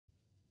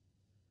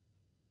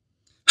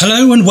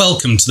Hello and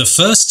welcome to the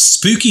first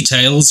Spooky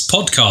Tales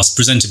podcast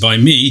presented by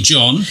me,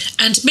 John.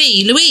 And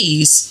me,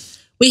 Louise.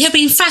 We have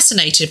been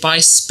fascinated by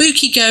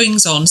spooky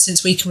goings-on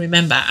since we can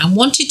remember and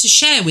wanted to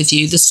share with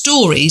you the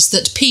stories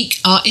that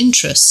pique our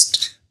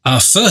interest. Our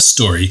first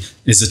story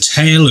is a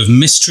tale of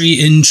mystery,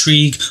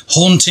 intrigue,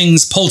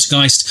 hauntings,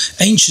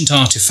 poltergeist, ancient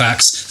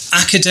artefacts,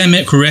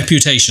 academic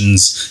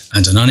reputations,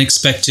 and an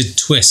unexpected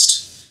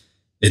twist.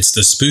 It's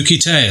the spooky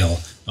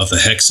tale of the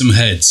Hexham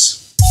Heads.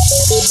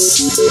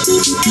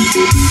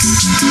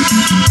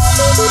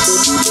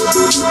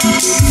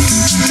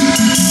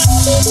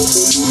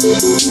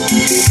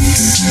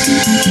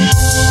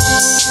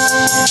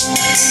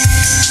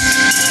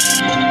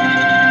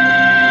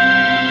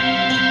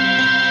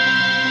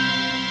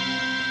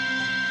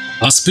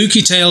 Our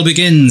spooky tale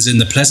begins in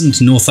the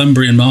pleasant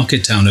Northumbrian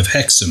market town of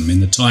Hexham in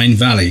the Tyne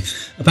Valley,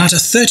 about a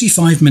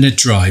 35-minute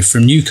drive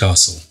from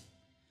Newcastle.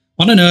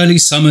 On an early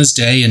summer's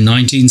day in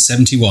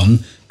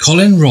 1971,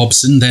 Colin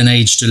Robson, then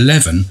aged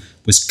 11,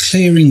 was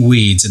clearing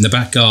weeds in the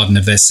back garden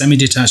of their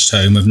semi-detached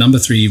home of No.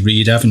 3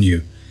 Reed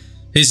Avenue.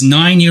 His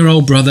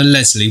 9-year-old brother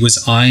Leslie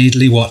was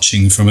idly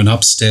watching from an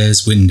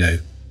upstairs window.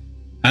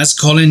 As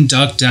Colin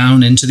dug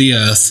down into the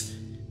earth,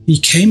 he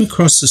came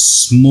across a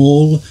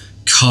small,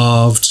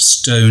 carved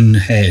stone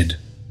head.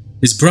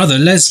 His brother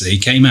Leslie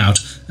came out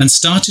and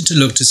started to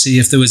look to see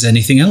if there was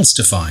anything else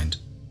to find.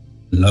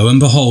 Lo and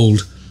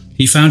behold,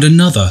 he found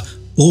another,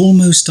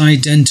 almost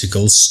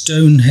identical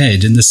stone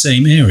head in the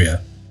same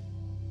area.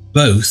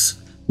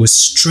 Both were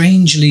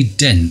strangely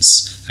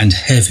dense and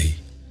heavy,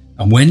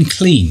 and when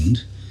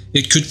cleaned,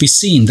 it could be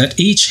seen that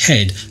each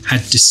head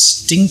had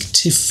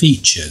distinctive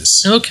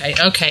features. Okay.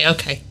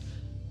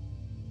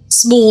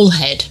 Small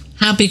head.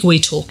 How big are we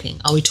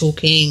talking? Are we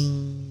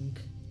talking...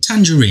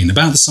 Tangerine,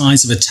 about the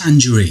size of a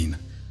tangerine.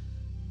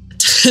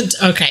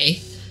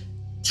 Okay.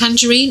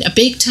 Tangerine? A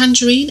big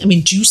tangerine? I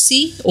mean,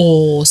 juicy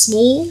or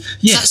small?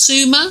 Yes.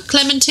 Satsuma?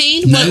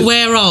 Clementine? No.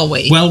 Where are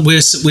we? Well,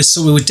 we're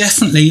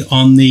definitely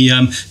on the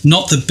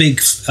not the big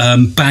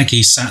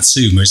baggy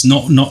Satsuma. It's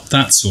not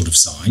that sort of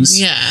size.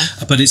 Yeah.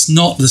 But it's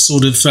not the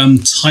sort of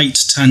tight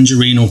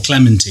tangerine or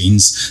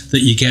clementines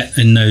that you get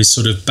in those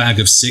sort of bag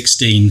of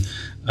 16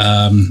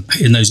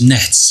 in those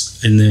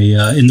nets in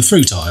the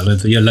fruit aisle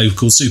of your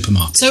local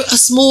supermarket. So a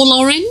small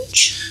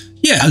orange?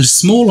 Yeah, a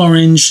small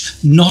orange,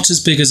 not as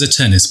big as a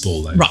tennis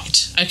ball, though.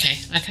 Right. Okay.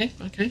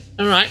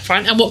 All right,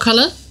 fine. And what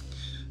colour?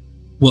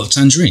 What,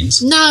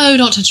 tangerines? No,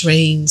 not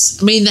tangerines.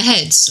 I mean the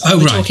heads. Oh,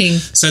 We're right. talking...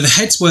 So the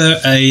heads were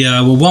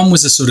one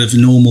was a sort of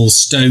normal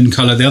stone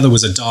colour, the other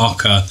was a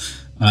darker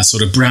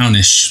sort of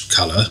brownish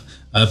colour.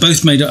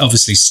 Both made of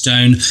obviously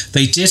stone.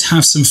 They did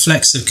have some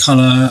flecks of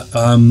colour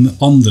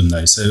on them,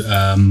 though. So,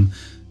 some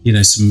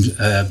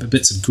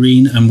bits of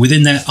green. And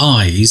within their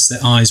eyes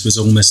was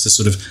almost a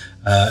sort of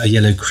a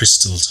yellow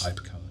crystal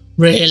type colour.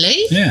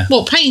 Really? Yeah.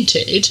 What,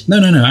 painted? No.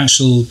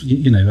 Actual,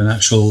 an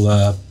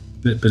actual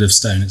bit of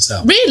stone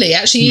itself. Really?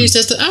 Actually used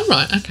as the... Oh,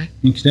 right. Okay.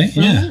 Okay,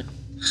 yeah. Right.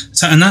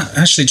 So, and that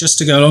actually, just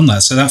to go on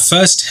that, so that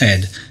first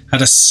head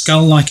had a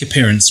skull-like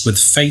appearance with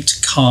faint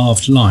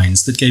carved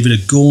lines that gave it a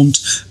gaunt,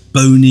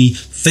 bony,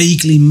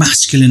 vaguely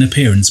masculine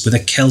appearance with a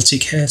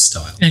Celtic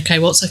hairstyle. Okay,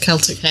 what's a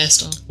Celtic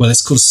hairstyle? Well,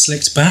 it's called a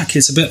slicked back.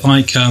 It's a bit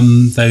like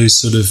those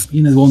sort of,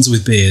 the ones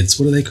with beards.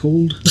 What are they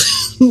called?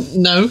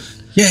 No.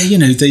 Yeah,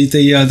 they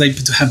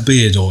have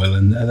beard oil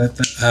and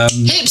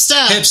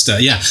Hipster. Hipster,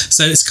 yeah.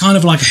 So it's kind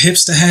of like a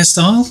hipster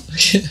hairstyle.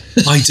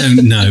 I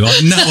don't know.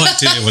 I've no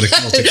idea what a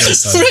Celtic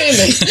hairstyle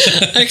is.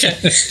 Really? Okay.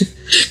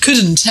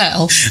 Couldn't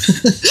tell.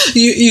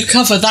 You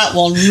cover that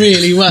one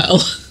really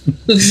well.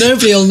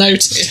 Nobody will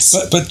notice.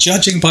 But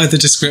judging by the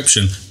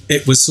description,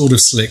 it was sort of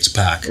slicked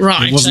back.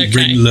 Right, it wasn't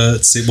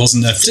ringlets, it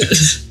wasn't a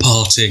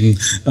parting.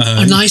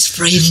 A nice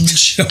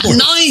fringe. A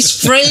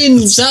nice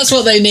fringe. That's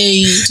what they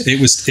need.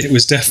 It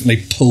was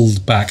definitely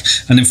pulled back.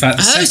 And in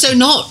fact... So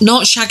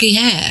not shaggy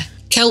hair.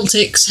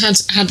 Celtics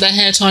had their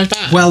hair tied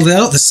back. Well,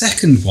 the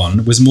second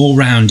one was more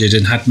rounded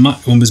and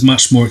was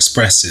much more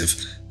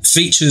expressive.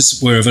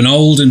 Features were of an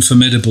old and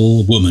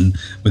formidable woman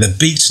with a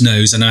beaked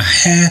nose, and her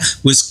hair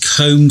was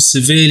combed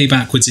severely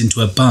backwards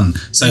into a bun.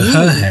 So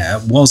her hair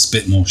was a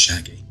bit more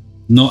shaggy.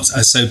 But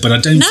I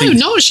don't think...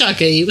 No, not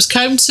shaggy. It was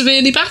combed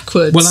severely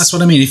backwards. Well, that's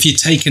what I mean. If you'd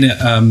taken it...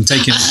 I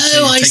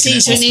see.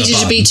 So it needed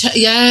to be...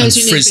 And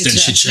for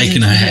instance, she'd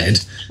shaken her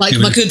head. Like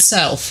my good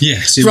self.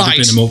 Yes, it would have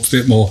been a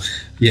bit more...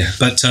 Yeah,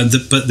 but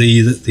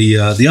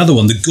the other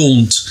one, the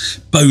gaunt,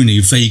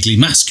 bony, vaguely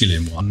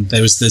masculine one,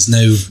 there's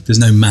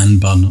no man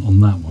bun on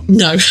that one.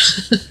 No.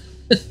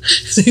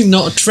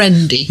 Not a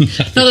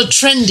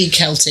trendy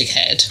Celtic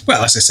head.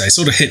 Well, as I say,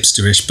 sort of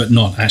hipsterish, but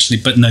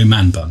no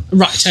man bun.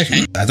 Right,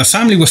 okay. The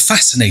family were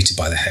fascinated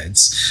by the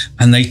heads,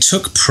 and they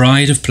took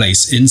pride of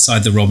place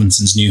inside the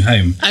Robinsons' new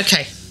home.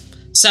 Okay,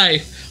 so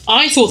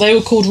I thought they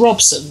were called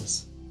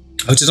Robsons.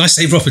 Oh, did I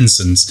say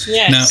Robinsons?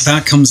 Yes. Now,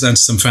 that comes down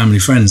to some family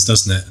friends,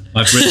 doesn't it?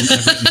 I've written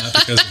that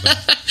because of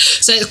that.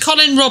 So it's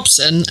Colin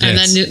Robson, and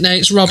Yes. then no,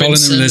 it's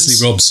Robinsons. Colin and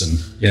Leslie Robson.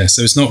 Yeah,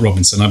 so it's not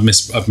Robinson. I've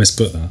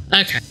misput that.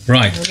 Okay.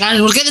 Right.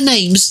 We'll get the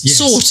names Yes,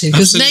 sorted,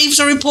 because absolutely. names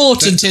are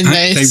important in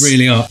this. They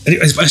really are.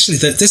 Actually,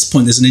 at this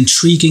point, there's an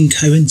intriguing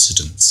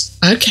coincidence.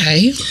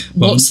 Okay.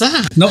 Well, What's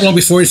that? Not long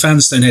before he found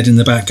the stone head in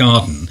the back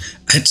garden,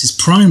 at his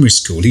primary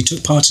school, he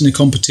took part in a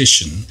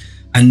competition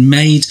and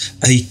made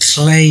a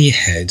clay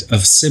head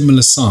of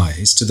similar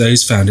size to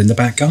those found in the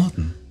back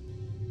garden.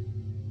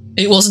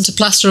 It wasn't a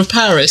plaster of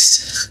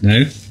Paris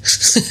No?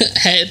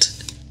 head.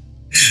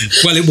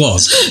 Well, it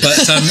was, but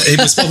it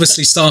was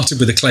obviously started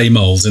with a clay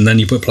mould, and then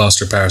you put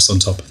plaster of Paris on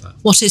top of that.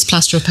 What is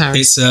plaster of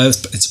Paris?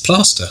 It's a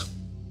plaster,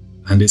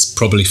 and it's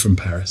probably from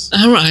Paris.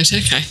 Oh, right,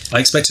 okay. I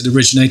expect it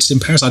originated in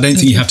Paris. I don't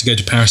think you have to go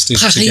to Paris to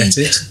get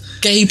it.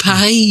 Gay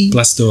Paris.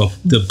 Plaster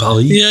de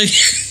Paris. Yeah,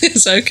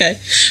 it's okay.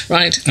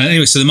 Right.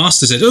 Anyway, so the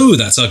master said, "Oh,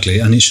 that's ugly,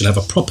 and it should have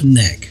a proper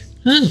neck,"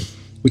 Oh,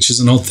 which is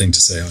an odd thing to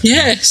say. I think.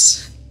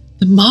 yes.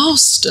 The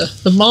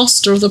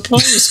master of the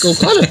primary school.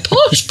 Quite a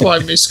posh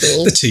primary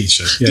school. The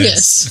teacher, yes.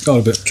 Yes. I got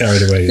a bit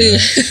carried away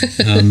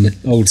there.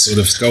 Old school.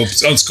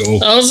 Old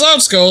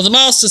school. The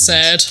master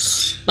said,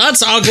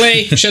 "That's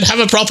ugly. Should have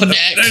a proper neck."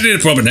 They need a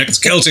proper neck. It's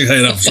Celtic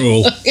head after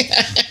all.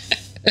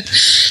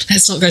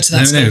 Let's not go to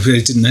that school. No, we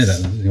didn't know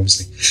that,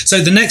 obviously. So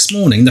the next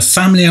morning, the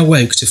family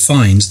awoke to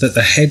find that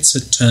the heads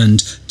had turned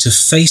to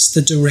face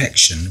the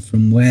direction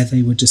from where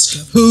they were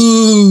discovered.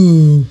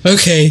 Ooh,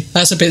 okay,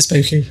 that's a bit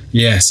spooky.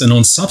 Yes, and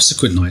on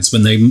subsequent nights,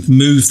 when they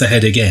moved the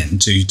head again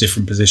to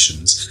different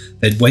positions,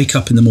 they'd wake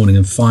up in the morning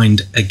and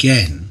find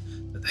again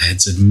that the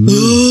heads had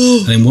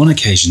moved. And on one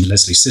occasion,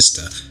 Leslie's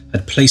sister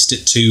had placed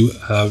it to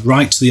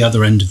right to the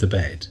other end of the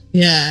bed.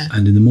 Yeah.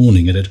 And in the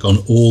morning, it had gone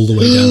all the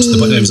way down to the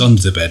bottom. It was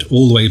under the bed,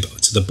 all the way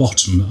to the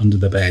bottom under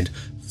the bed,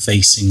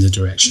 facing the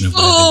direction of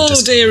where they were Oh,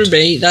 discovered. dear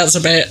me, that's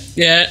a bit,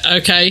 yeah,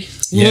 okay.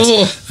 Yes.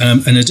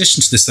 Oh. In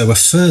addition to this, there were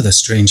further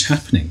strange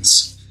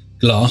happenings.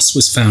 Glass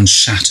was found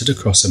shattered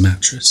across a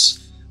mattress.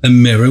 A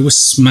mirror was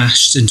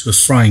smashed into a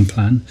frying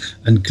pan,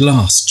 and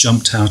glass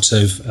jumped out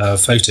of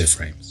photo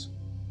frames.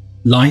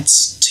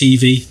 Lights,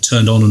 TV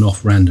turned on and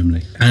off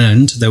randomly,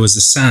 and there was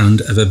the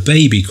sound of a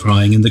baby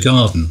crying in the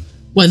garden.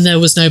 When there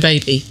was no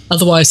baby.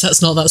 Otherwise,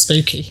 that's not that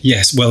spooky.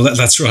 Yes, well,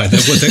 that's right.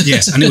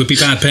 Yes, and it would be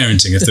bad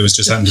parenting if there was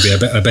just happened to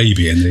be a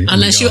baby in the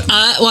Unless in you, the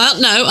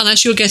garden.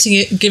 unless you're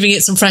giving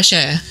it some fresh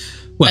air.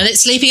 Well- and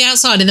it's sleeping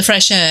outside in the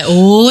fresh air.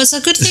 Oh, it's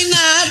a good thing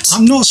that.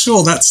 I'm not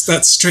sure that's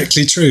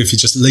strictly true if you're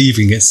just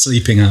leaving it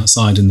sleeping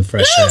outside in the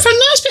fresh No, air. for a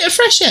nice bit of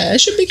fresh air.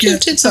 It should be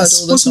kept inside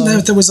all the wasn't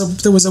time.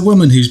 there was a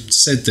woman who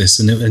said this,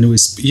 and it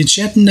was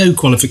she had no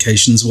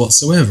qualifications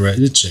whatsoever,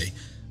 did she?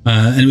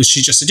 And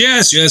she just said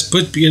yes,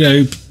 put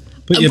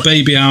your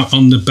baby out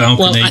on the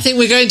balcony. Well, I think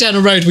we're going down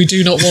a road we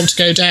do not want to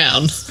go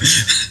down.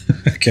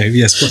 Okay,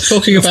 yes. Well,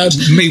 Talking about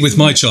me with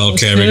my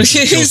childcare.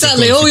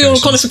 exactly, all your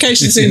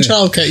qualifications in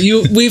childcare.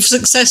 We've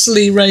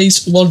successfully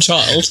raised one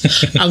child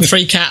and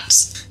 3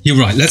 cats. You're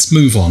right. Let's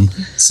move on.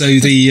 So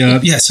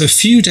so a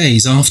few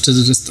days after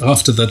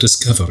the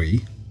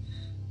discovery,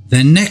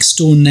 their next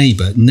door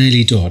neighbour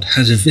Nellie Dodd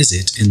had a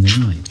visit in the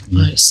night.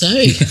 I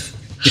say,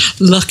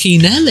 lucky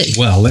Nellie.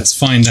 Well, let's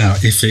find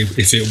out if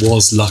it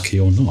was lucky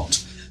or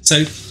not.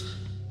 So,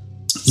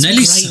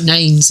 Nellie's Great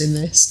names in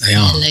this. They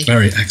are Nellie.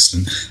 very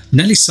excellent.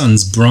 Nellie's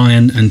sons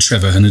Brian and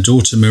Trevor and her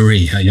daughter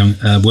Marie,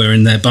 were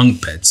in their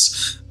bunk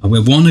beds,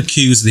 where one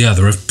accused the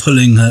other of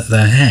pulling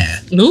their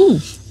hair. Ooh,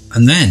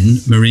 And then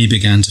Marie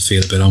began to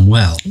feel a bit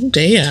unwell. oh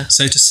dear.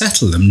 So to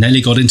settle them,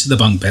 Nellie got into the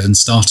bunk bed and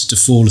started to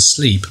fall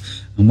asleep.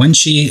 And when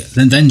she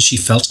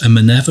felt a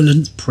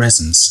malevolent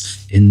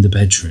presence in the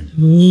bedroom.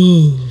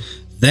 Ooh.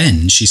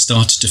 Then she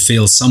started to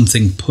feel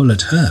something pull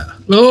at her.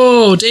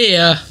 Oh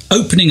dear.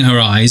 Opening her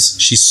eyes,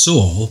 she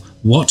saw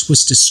what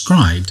was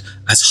described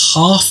as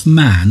half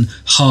man,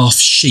 half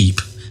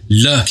sheep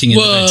lurking in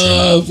the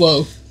bedroom.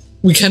 Whoa.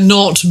 We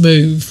cannot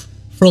move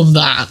from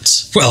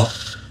that. Well,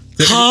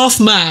 Half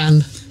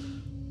man,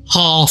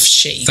 half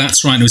sheep.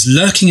 that's right. It was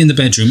lurking in the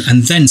bedroom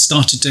and then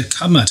started to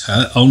come at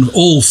her on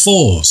all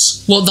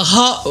fours. What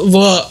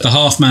The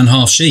half man,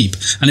 half sheep.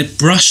 And it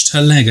brushed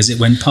her leg as it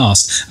went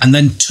past and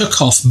then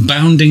took off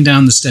bounding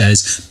down the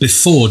stairs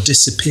before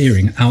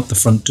disappearing out the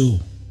front door.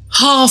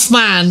 Half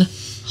man,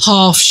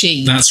 half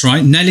sheep. That's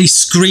right. Nellie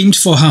screamed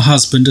for her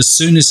husband as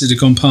soon as it had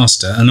gone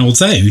past her, and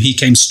although he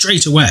came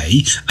straight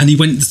away and he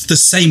went the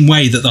same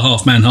way that the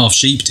half man, half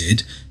sheep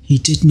did, he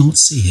did not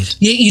see it.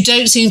 You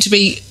don't seem to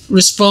be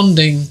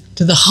responding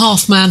to the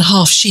half man,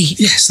 half sheep.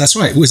 Yes, that's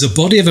right. It was a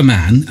body of a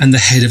man and the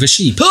head of a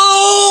sheep.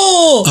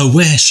 Oh! A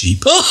were-sheep.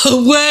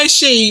 Oh, were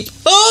sheep.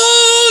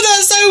 Oh,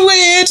 that's so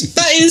weird.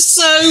 That is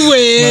so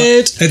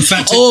weird. Well, in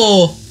fact,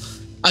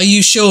 Are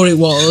you sure it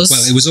was?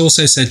 Well, it was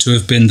also said to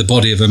have been the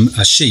body of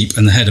a sheep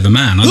and the head of a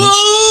man. I'm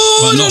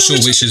not sure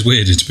which is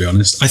weirder, to be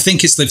honest. I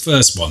think it's the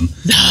first one.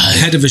 No. The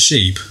head of a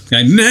sheep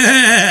going,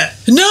 meh!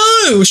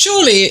 No,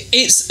 surely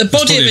it's the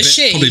body of a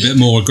sheep. Probably a bit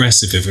more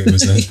aggressive if it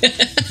was a...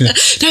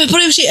 No, the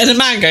body of a sheep and a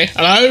man going,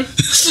 hello?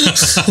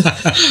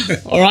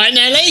 All right,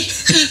 Nelly?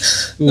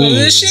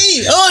 The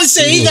sheep. Oh,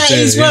 see, that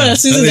is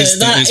worse, isn't it?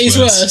 That is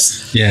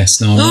worse. Yes,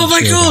 no, I'm oh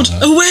my God,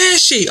 a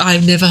were-sheep.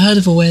 I've never heard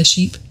of a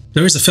were-sheep.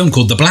 There is a film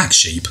called The Black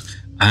Sheep,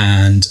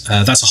 and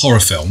that's a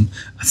horror film.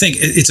 I think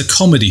it's a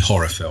comedy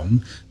horror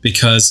film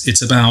because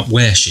it's about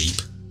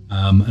were-sheep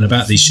and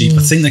about these sheep.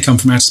 I think they come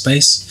from outer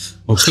space,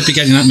 or could be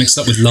getting that mixed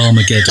up with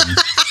Llamageddon.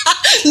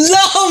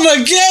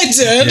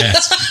 Llamageddon?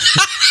 Yes.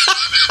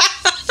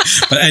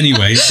 But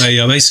anyway, they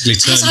basically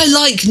turn... Because I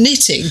like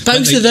knitting.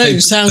 Both of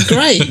those sound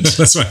great.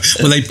 That's right.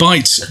 Well, they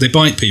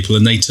bite people,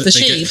 and the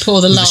sheep or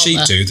the llama. The sheep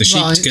do. The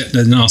sheep right. get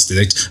nasty.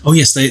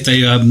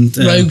 They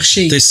rogue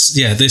sheep.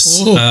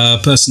 This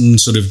person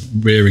sort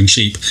of rearing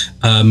sheep,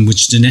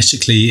 which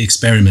genetically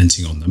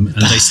experimenting on them,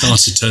 and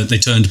they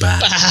turned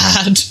bad.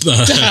 Bad.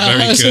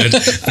 Very good.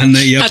 And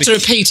they had to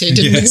repeat it.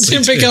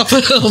 Didn't pick up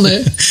on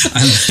it.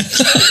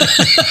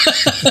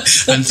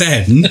 And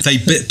then they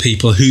bit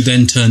people, who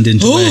then turned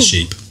into were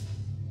sheep.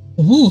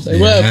 Ooh, they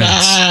were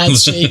bad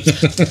sheep.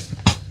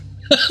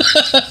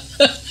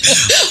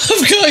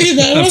 I've got you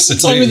there. What's the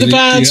time with the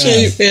bad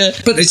sheep? Yeah.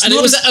 But it's and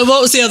not.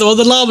 What was the other one?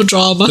 The llama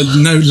drama.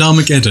 No,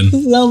 Llamageddon.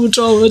 Llama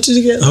drama. Did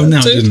you get that? Oh no,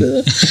 I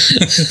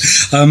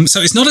didn't. So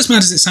it's not as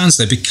mad as it sounds,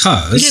 though,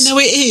 because yeah, no,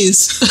 it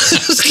is.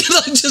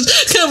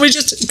 Can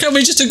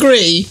we just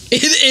agree?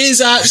 It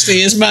is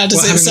actually as mad as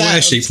it sounds. Having a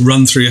were-sheep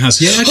run through your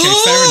house. Yeah, okay,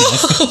 fair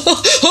enough.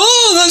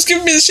 Oh, that's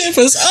giving me the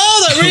shivers.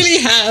 Oh, that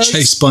really has.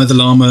 Chased by the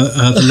llama,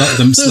 the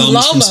llamas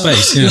from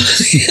space. Yeah.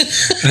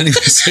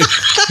 Anyway, so.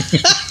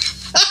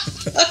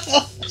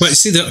 Well, you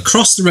see,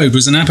 across the road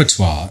was an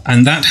abattoir,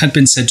 and that had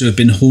been said to have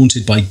been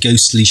haunted by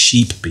ghostly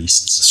sheep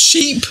beasts.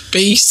 Sheep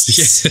beasts?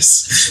 Yes.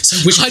 So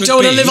which I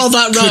don't want to live on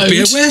that road. Could be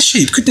a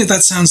were-sheep, couldn't it?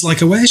 That sounds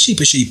like a were-sheep,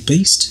 a sheep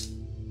beast.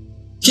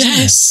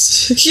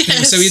 Yes.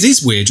 Yes. So it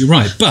is weird, you're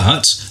right,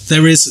 but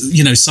there is,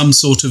 some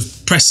sort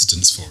of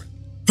precedence for it.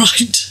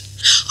 Right.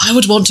 I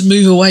would want to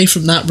move away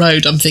from that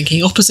road, I'm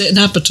thinking, opposite an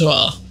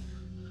abattoir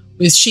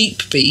with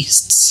sheep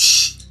beasts.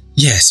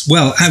 Yes,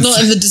 well...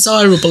 not in the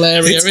desirable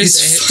area, is it?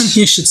 It's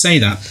funny you should say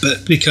that,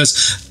 but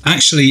because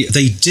actually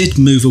they did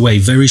move away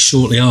very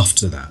shortly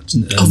after that.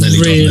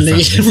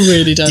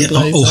 Really don't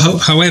believe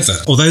that. However,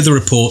 although the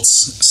reports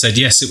said,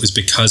 yes, it was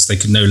because they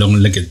could no longer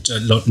live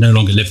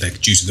there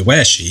due to the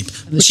were-sheep.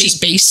 And the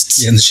sheep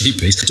beasts. Yeah, and the sheep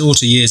beasts. The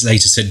daughter years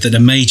later said that a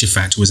major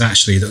factor was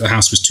actually that the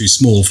house was too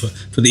small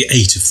for the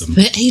 8 of them.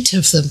 The 8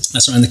 of them?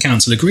 That's right, and the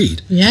council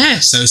agreed.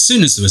 Yes. So as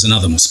soon as there was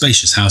another more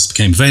spacious house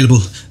became available,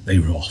 they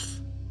were off.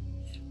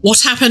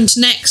 What happened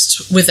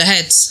next with the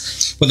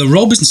Heads? Well, the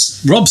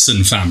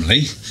Robson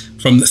family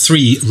from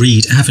 3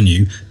 Reed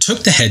Avenue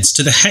took the Heads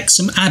to the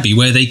Hexham Abbey,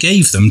 where they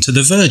gave them to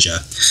the verger.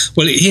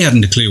 Well, he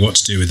hadn't a clue what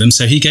to do with them,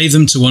 so he gave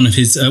them to one of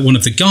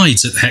the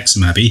guides at the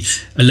Hexham Abbey,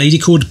 a lady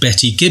called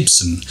Betty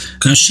Gibson.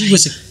 Now, she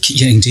was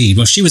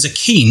a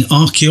keen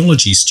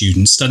archaeology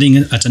student studying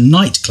at a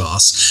night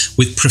class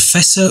with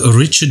Professor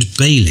Richard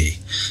Bailey.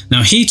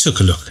 Now, he took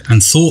a look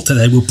and thought that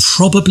they were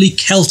probably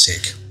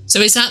Celtic. So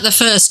is that the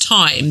first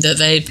time that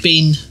they've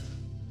been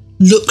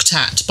looked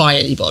at by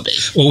anybody?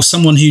 Or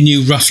someone who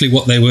knew roughly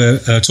what they were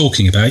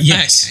talking about,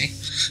 yes. Okay.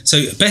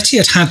 So Betty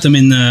had them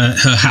in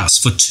her house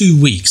for 2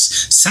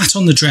 weeks, sat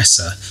on the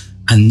dresser,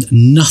 and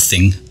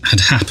nothing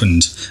had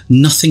happened.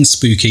 Nothing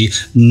spooky,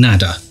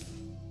 nada.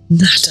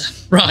 Nada,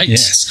 right.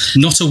 Yes,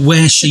 not a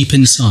were-sheep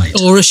in sight.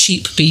 Or a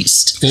sheep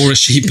beast. Or a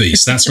sheep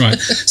beast, that's right.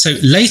 So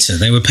later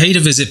they were paid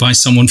a visit by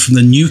someone from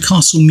the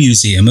Newcastle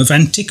Museum of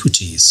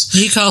Antiquities.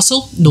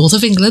 Newcastle, north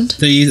of England.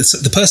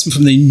 The person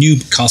from the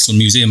Newcastle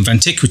Museum of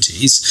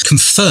Antiquities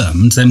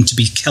confirmed them to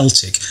be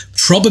Celtic,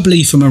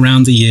 probably from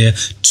around the year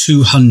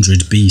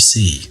 200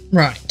 BC.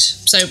 Right.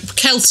 So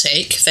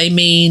Celtic, they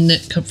mean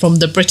from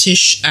the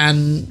British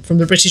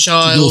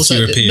Isles.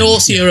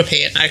 North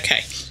European,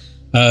 okay.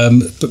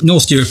 But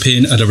North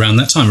European at around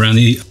that time, around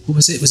the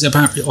was it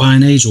about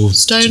Iron Age or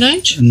Stone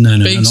Age? No,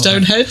 big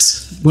stone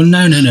heads. Well,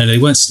 no, they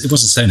weren't. It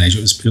wasn't Stone Age.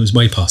 It was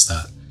way past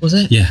that. Was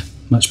it? Yeah,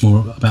 much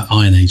more about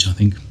Iron Age, I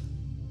think.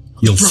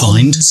 You'll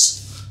find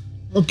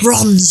the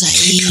Bronze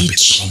Age. It could be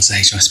the Bronze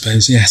Age, I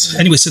suppose. Yes.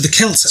 Anyway, so the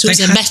Celts. So it was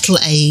a Metal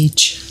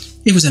Age.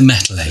 It was a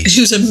metal age. It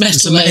was a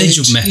metal age. Age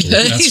of metal,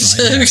 that's right,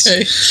 yes.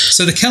 Okay.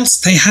 So the Celts,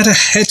 they had a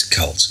head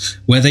cult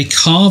where they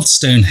carved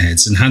stone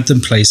heads and had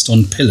them placed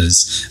on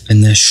pillars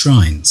in their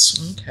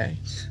shrines. Okay.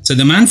 So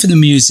the man from the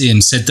museum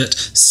said that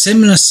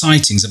similar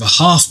sightings of a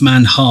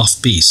half-man,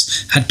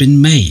 half-beast had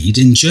been made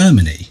in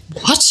Germany.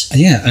 What?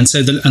 Yeah, and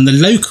so the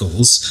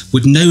locals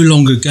would no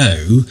longer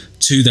go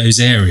to those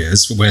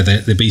areas where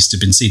the beast had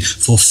been seen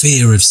for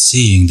fear of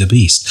seeing the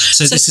beast.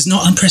 So this is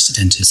not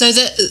unprecedented. So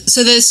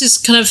there's this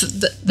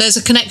there's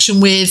a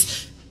connection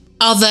with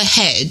other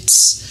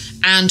heads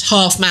and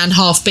half man,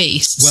 half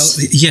beast?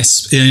 Well,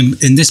 yes.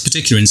 In this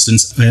particular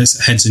instance,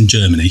 Heads in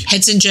Germany.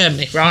 Heads in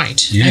Germany,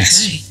 right.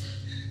 Yes.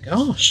 Okay.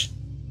 Gosh.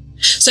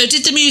 So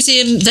did the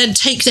museum then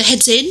take the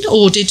heads in,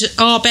 or did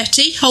our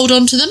Betty hold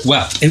on to them?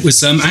 Well, it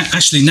was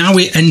actually, now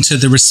we enter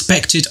the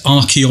respected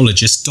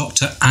archaeologist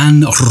Dr.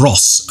 Anne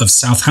Ross of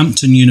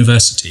Southampton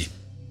University.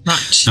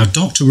 Right. Now,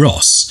 Dr.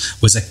 Ross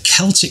was a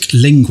Celtic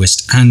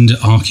linguist and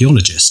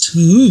archaeologist.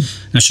 Ooh.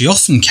 Now, she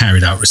often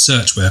carried out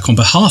research work on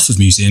behalf of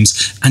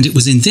museums, and it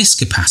was in this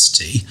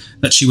capacity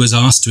that she was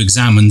asked to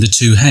examine the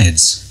two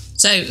heads.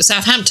 So,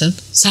 Southampton,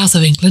 south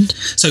of England.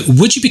 So,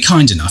 would you be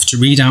kind enough to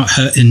read out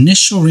her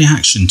initial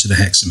reaction to the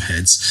Hexham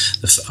Heads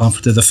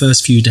after the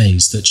first few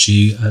days that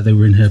they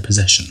were in her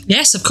possession?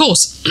 Yes, of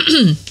course.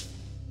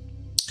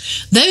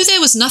 Though there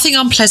was nothing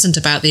unpleasant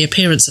about the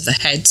appearance of the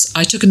heads,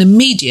 I took an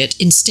immediate,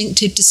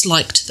 instinctive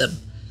dislike to them.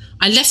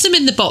 I left them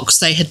in the box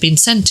they had been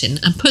sent in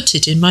and put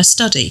it in my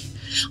study.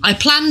 I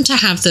planned to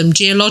have them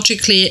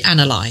geologically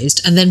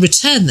analysed and then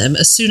return them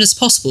as soon as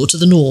possible to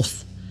the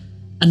north.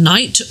 A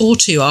night or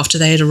two after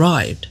they had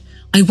arrived,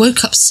 I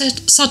woke up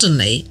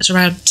suddenly at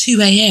around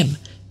 2 a.m,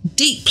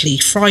 deeply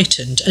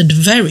frightened and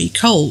very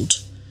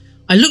cold.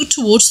 I looked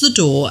towards the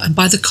door, and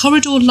by the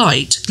corridor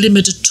light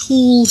glimmered a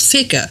tall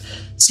figure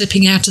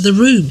slipping out of the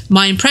room.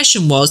 My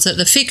impression was that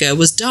the figure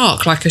was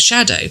dark like a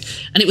shadow,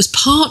 and it was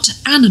part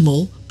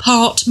animal,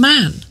 part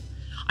man.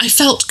 I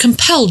felt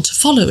compelled to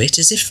follow it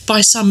as if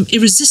by some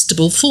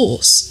irresistible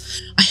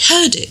force. I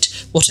heard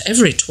it,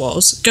 whatever it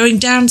was, going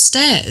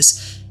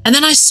downstairs. And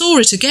then I saw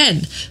it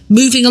again,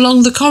 moving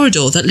along the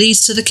corridor that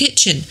leads to the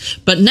kitchen.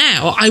 But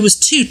now I was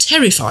too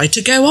terrified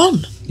to go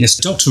on. Yes,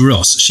 Dr.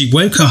 Ross, she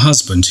woke her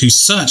husband, who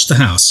searched the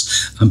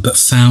house, but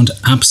found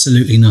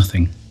absolutely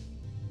nothing.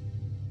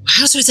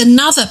 Wow, so it's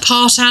another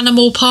part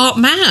animal, part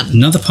man.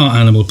 Another part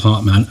animal,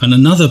 part man, and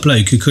another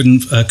bloke who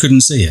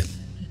couldn't see it.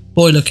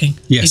 Boy looking.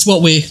 Yes. Is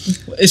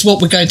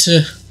what we're going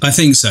to. I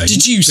think so.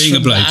 Deduce being a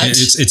from bloke, that.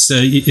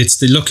 it's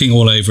the looking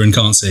all over and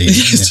can't see.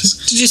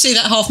 Yes. Did you see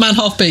that half man,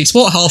 half beast?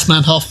 What half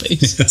man, half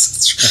beast? Yes,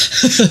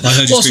 that's right. I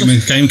heard you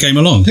screaming. Came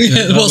along.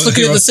 What's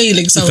looking at the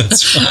ceiling? So,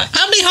 that's right.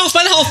 How many half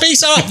man, half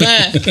beasts are up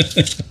there?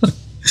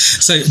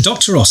 So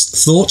Dr. Ross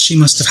thought she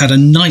must have had a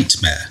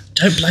nightmare.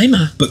 Don't blame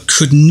her. But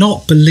could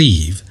not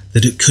believe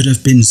that it could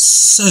have been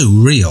so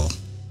real.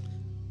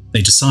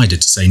 They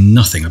decided to say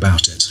nothing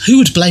about it. Who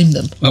would blame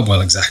them? Oh,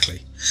 well,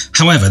 exactly.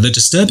 However, the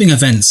disturbing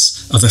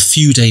events of a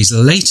few days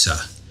later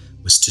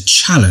was to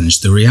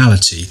challenge the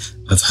reality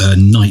of her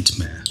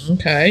nightmare.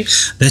 Okay.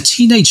 Their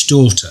teenage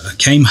daughter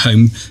came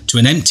home to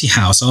an empty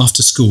house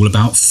after school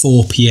about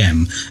 4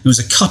 p.m. It was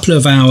a couple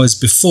of hours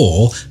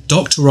before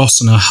Dr.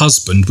 Ross and her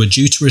husband were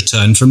due to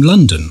return from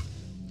London.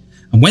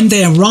 And when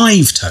they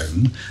arrived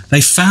home,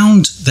 they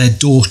found their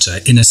daughter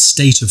in a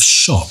state of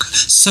shock,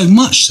 so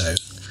much so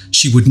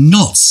she would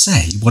not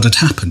say what had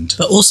happened.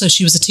 But also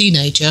she was a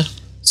teenager,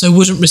 so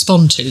wouldn't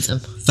respond to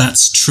them.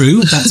 That's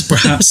true. That's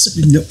perhaps...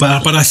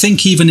 but I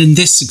think even in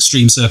this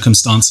extreme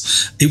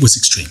circumstance, it was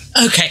extreme.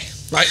 Okay,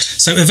 right.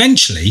 So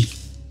eventually,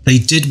 they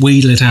did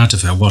wheedle it out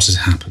of her what had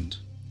happened.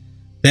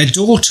 Their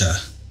daughter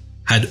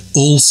had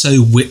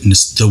also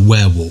witnessed the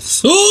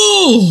werewolf.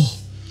 Oh!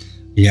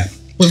 Yeah.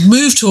 We've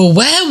moved to a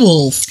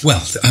werewolf.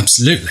 Well,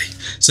 absolutely.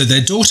 So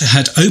their daughter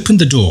had opened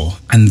the door,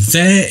 and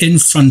there in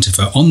front of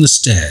her on the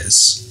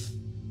stairs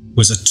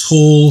was a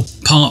tall,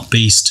 part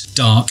beast,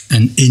 dark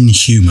and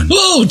inhuman.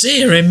 Oh,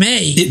 dearie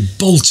me. It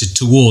bolted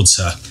towards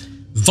her,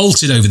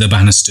 vaulted over the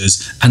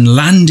banisters and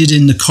landed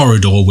in the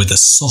corridor with a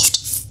soft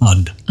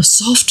thud. A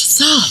soft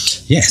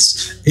thud?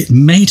 Yes, it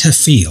made her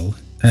feel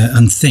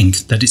and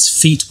think that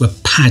its feet were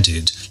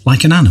padded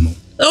like an animal.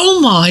 Oh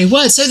my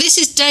word, so this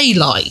is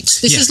daylight.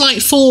 This is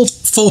like 4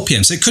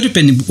 p.m, so it could have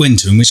been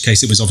winter, in which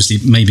case it was obviously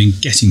maybe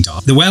getting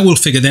dark. The werewolf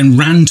figure then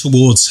ran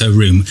towards her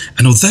room,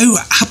 and although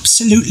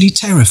absolutely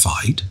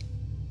terrified,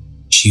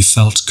 she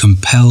felt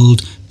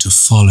compelled to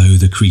follow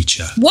the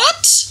creature.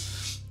 What?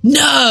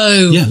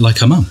 No! Yeah, like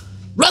her mum.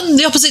 Run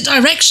the opposite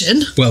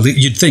direction? Well,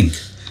 you'd think.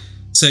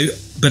 So,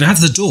 but at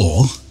the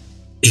door,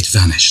 it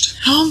vanished.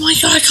 Oh my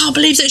God, I can't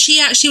believe that she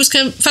actually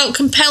felt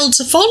compelled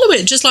to follow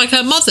it, just like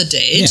her mother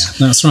did. Yeah,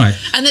 that's right.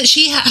 And that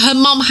her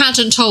mum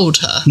hadn't told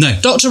her. No.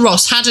 Dr.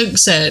 Ross hadn't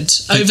said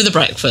over the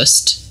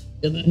breakfast,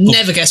 you'll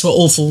never guess what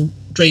awful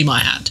dream I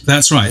had.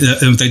 That's right.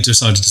 They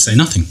decided to say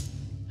nothing.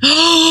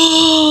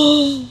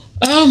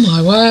 Oh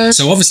my word.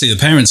 So obviously the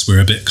parents were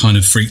a bit kind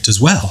of freaked as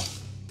well.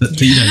 That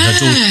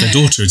their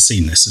daughter had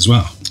seen this as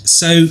well.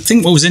 So I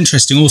think what was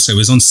interesting also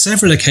is on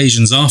several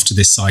occasions after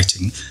this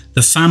sighting,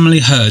 the family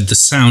heard the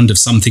sound of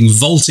something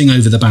vaulting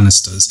over the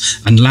banisters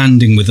and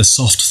landing with a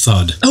soft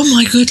thud. Oh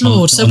my good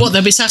Lord. So what,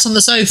 they'll be sat on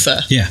the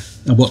sofa? Yeah,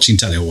 watching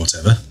telly or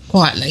whatever.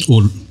 Quietly.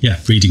 Or, yeah,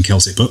 reading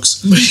Celtic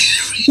books.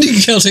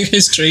 Reading Celtic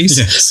histories.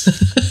 Yes.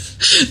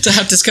 To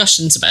have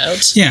discussions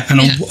about. Yeah,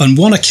 and on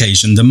one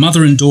occasion, the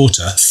mother and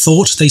daughter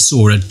thought they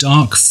saw a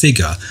dark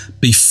figure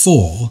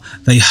before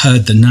they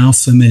heard the now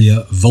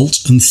familiar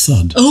vault and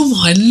thud. Oh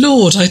my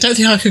Lord, I don't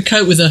think I could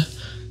cope with a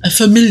a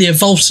familiar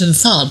vault and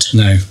thud.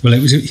 No. Well,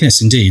 it was,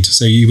 yes, indeed.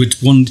 So you would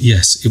want,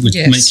 yes, it would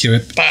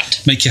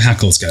make your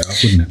hackles go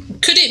up, wouldn't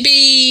it? Could it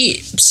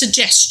be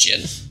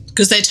suggestion?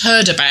 Because they'd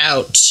heard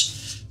about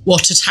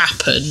what had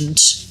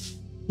happened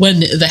when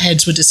the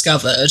heads were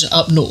discovered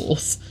up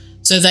north.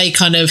 So they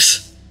heard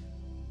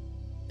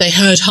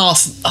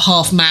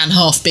half man,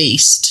 half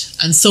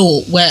beast and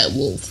thought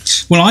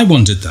werewolf. Well, I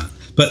wondered that.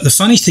 But the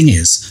funny thing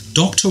is,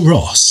 Dr.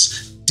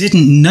 Ross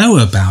didn't know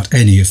about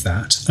any of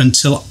that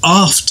until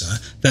after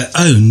their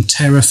own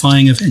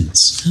terrifying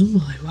events. Oh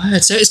my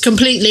word! So it's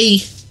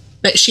completely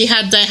that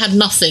they had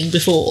nothing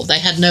before. They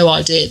had no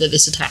idea that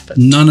this had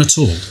happened. None at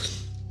all.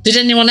 Did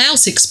anyone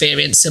else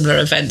experience similar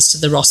events to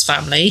the Ross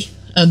family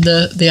and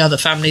the other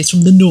families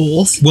from the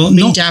north?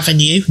 Mead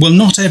Avenue. Well,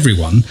 not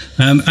everyone.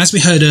 As we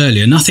heard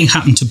earlier, nothing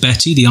happened to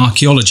Betty, the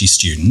archaeology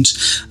student,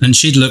 and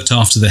she'd looked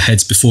after the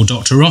heads before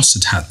Dr. Ross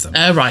had them.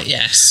 Oh, right,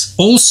 yes.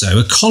 Also,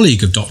 a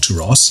colleague of Dr.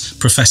 Ross,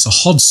 Professor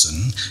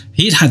Hodson,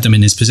 he'd had them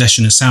in his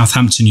possession at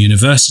Southampton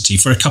University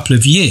for a couple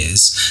of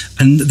years,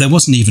 and there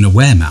wasn't even a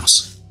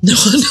weremouse. No,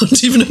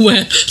 not even a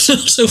weremouse.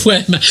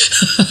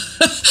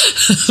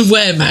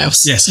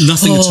 Weremouse. Yes,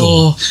 nothing at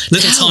all.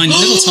 Little tiny.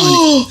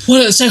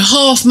 Well, so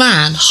half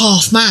man,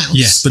 half mouse.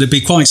 Yes, but it'd be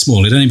quite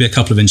small. It'd only be a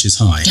couple of inches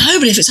high. No,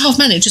 but if it's half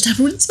man, it'd just have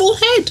a really small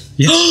head.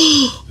 Yeah.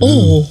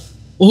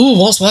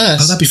 What's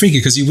worse? Oh, that'd be freaky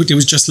because it would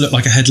just look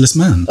like a headless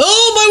man.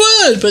 Oh, my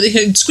word, but he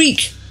could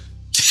squeak.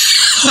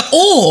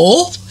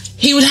 Or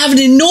he would have an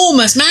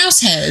enormous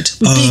mouse head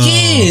with big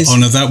ears. Oh,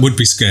 no, that would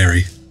be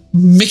scary.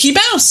 Mickey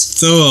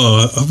Mouse.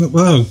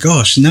 Oh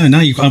gosh, no,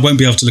 I won't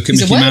be able to look at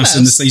Mickey Mouse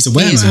and he's a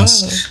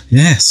weremouse.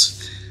 Yes.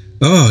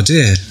 Oh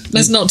dear.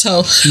 Let's not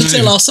tell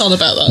our son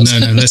about that.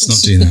 No, let's not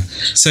do that.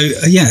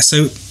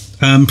 So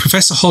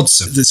Professor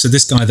Hodson, so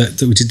this guy that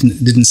we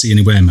didn't see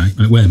any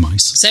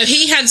weremice. So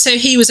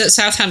he was at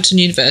Southampton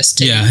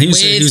University. Yeah, he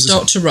was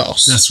Dr.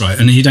 Ross. That's right,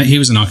 and he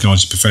was an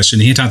archaeology professor,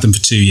 and he had them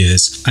for 2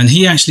 years, and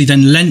he actually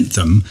then lent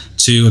them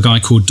to a guy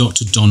called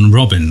Dr. Don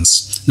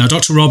Robbins. Now,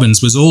 Dr.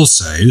 Robbins was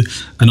also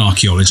an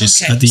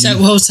archaeologist at the... So,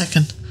 hold a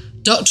second.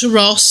 Dr.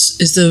 Ross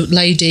is the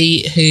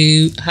lady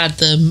who had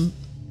them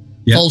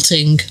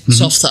vaulting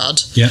soft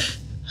thud. Yeah.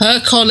 Her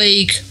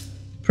colleague,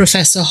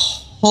 Professor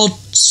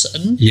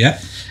Hodson,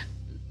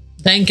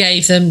 then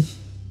gave them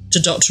to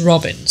Dr.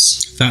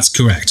 Robbins. That's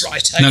correct.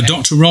 Right, okay. Now,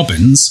 Dr.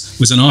 Robbins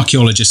was an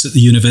archaeologist at the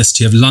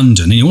University of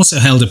London, and he also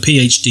held a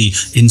PhD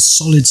in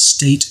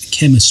solid-state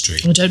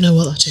chemistry. I don't know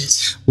what that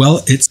is.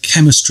 Well, it's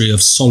chemistry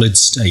of solid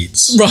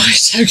states.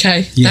 Right,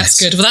 okay. Yes. That's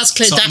good. Well, that's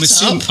cleared up.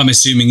 I'm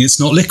assuming it's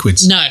not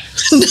liquids. No.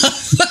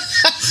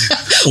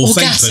 Or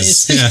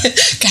gases. Yeah.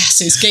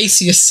 Gases,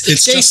 gaseous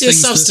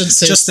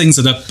substances. Just things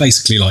that are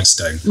basically like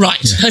stone.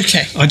 Right,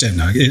 okay. I don't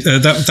know.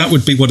 That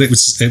would be what it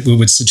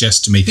would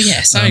suggest to me.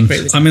 Yes, I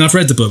agree with you. I mean, I've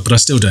read the book, but I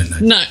still don't know.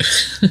 No.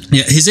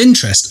 Yeah, his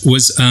interest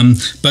was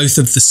both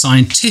of the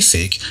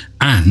scientific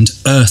and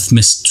Earth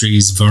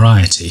mysteries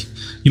variety.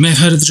 You may have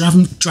heard of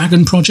the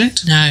Dragon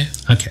Project? No.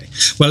 Okay.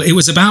 Well, it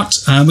was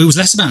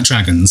less about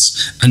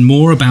dragons and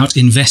more about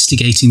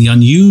investigating the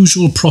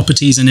unusual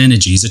properties and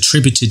energies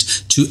attributed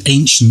to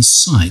ancient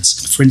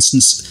sites. For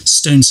instance,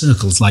 stone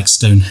circles like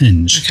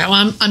Stonehenge. Okay,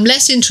 well, I'm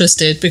less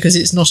interested because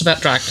it's not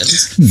about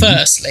dragons.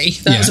 Firstly,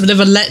 that was a bit of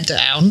a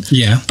letdown.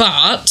 Yeah.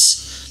 But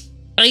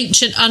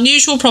ancient,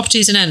 unusual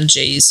properties and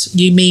energies,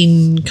 you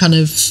mean kind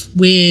of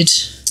weird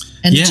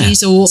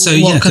energies or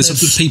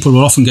because people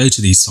will often go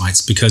to these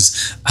sites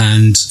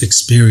and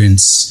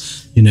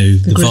experience, the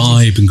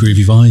vibe and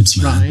groovy vibes,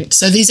 man. Right.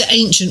 So these are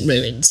ancient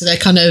ruins. So they're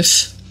kind of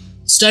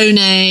Stone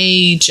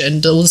Age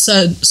and all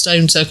the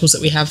stone circles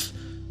that we have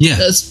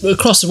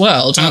across the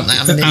world, aren't they?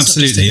 I mean,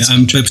 absolutely.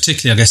 But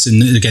particularly, I guess, in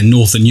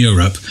Northern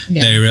Europe,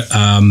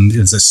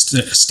 there's a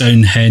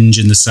Stonehenge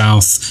in the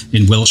south,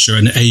 in Wiltshire,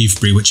 and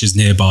Avebury, which is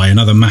nearby,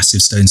 another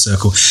massive stone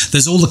circle.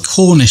 There's all the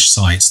Cornish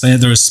sites.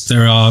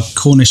 There are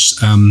Cornish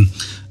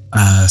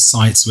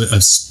sites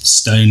of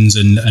stones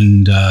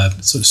and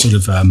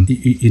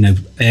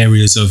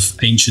areas of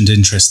ancient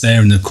interest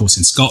there, and of course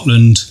in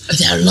Scotland.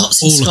 There are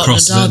lots in all Scotland,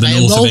 across the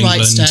north of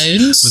England.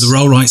 Stones. With the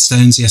rollright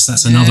stones, yes,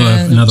 that's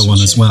another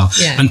one as well.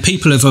 Yeah. And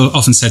people have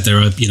often said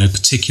there are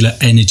particular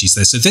energies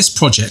there. So this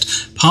project,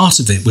 part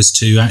of it was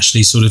to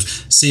actually sort of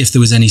see if there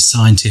was any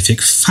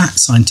scientific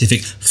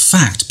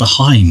fact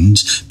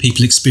behind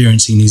people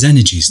experiencing these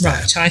energies there.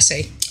 Right, I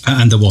see.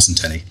 And there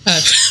wasn't any.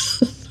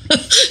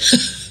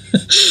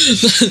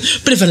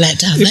 Bit of a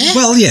letdown there.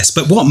 Well, yes,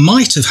 but what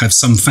might have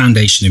some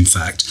foundation, in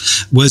fact,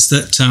 was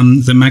that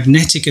the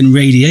magnetic and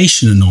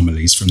radiation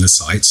anomalies from the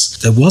sites,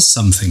 there was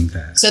something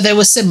there. So they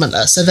were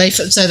similar. So they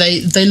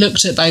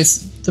looked at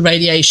both the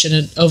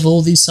radiation of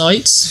all these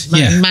sites,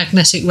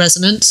 magnetic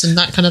resonance and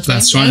that kind of thing.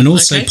 That's right, and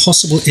also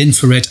possible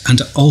infrared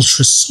and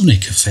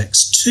ultrasonic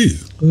effects too.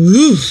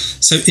 Ooh.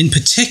 So in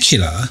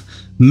particular,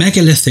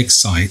 megalithic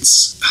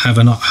sites have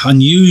an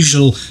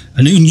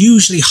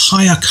unusually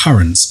high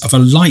occurrence of a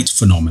light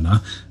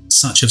phenomena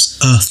such as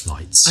earth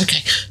lights.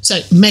 Okay,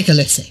 so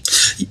megalithic.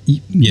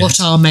 Yes. What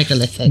are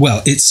megalithic?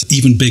 Well, it's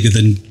even bigger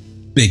than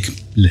big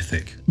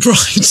lithic.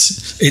 Right.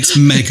 It's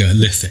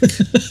megalithic.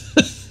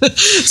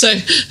 So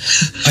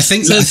I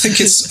think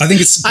it's.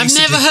 I've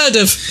never heard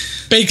of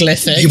big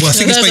lithic. Well, I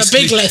think there's a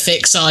big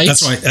lithic site.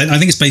 That's right, and I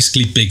think it's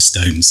basically big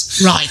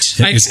stones. Right,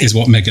 okay. is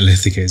what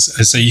megalithic is.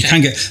 So you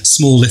can get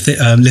small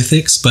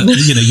lithics, but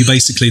you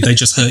basically they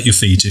just hurt your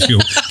feet if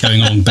you're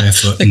going on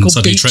barefoot and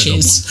suddenly tread on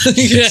one.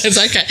 Yes,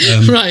 okay,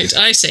 right,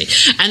 I see.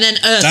 And then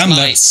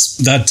earthlights.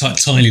 Damn, that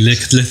tiny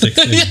lithic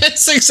thing.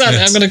 Yes, exactly.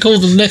 Yes. I'm going to call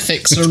them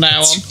lithics from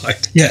now on.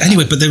 Right. Yeah.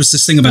 Anyway, but there was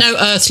this thing about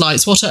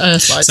earthlights. What are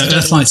earthlights? So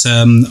earthlights,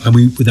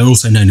 they're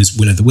also known as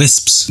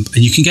will-o'-the-wisps, and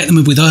you can get them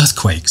with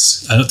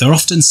earthquakes. They're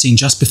often seen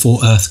just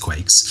before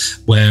earthquakes,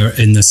 where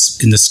in the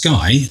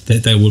sky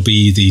there will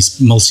be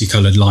these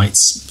multicoloured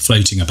lights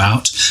floating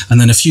about, and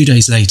then a few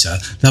days later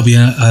there'll be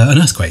an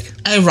earthquake.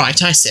 Oh,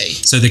 right, I see.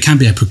 So they can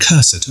be a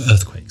precursor to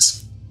earthquakes.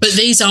 But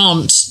these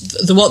aren't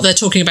what they're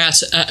talking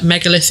about.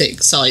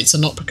 Megalithic sites are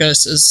not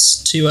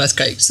precursors to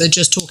earthquakes. They're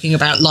just talking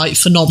about light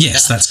phenomena.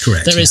 Yes, that's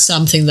correct. There is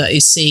something that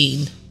is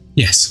seen.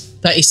 Yes.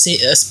 That is seen.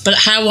 But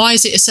why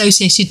is it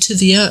associated to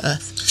the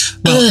Earth?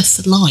 Well,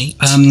 Earth light.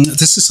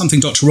 This is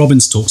something Dr.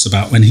 Robbins talks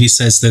about when he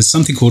says there's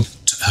something called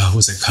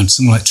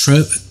something like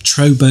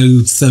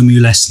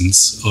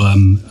trobothermolescence,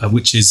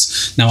 which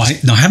is now I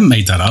haven't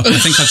made that up. I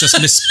think I've just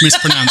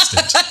mispronounced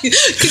it.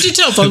 Could you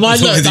tell by my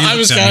look that I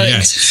was going?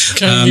 Yes.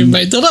 You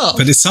made that up.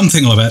 But it's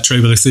something about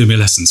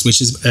trobothermolescence,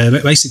 which is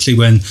basically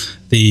when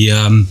the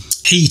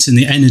heat and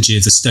the energy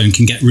of the stone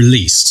can get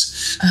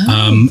released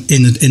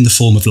in the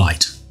form of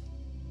light.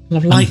 A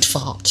light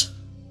fart.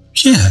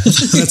 Yeah,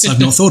 I've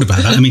not thought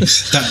about that. I mean,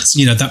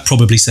 that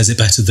probably says it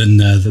better than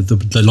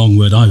the long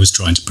word I was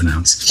trying to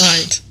pronounce.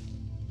 Right.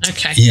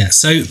 Okay. Yeah.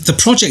 So the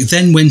project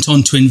then went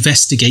on to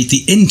investigate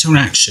the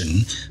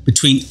interaction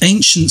between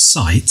ancient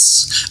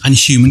sites and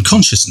human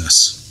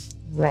consciousness.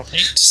 Right.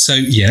 So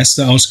yes,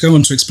 I'll go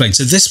on to explain.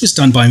 So this was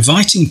done by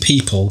inviting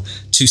people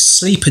to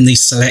sleep in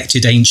these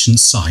selected ancient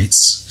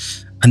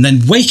sites, and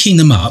then waking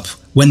them up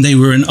when they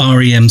were in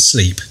REM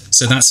sleep.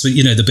 So that's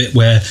the bit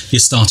where you're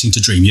starting to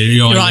dream.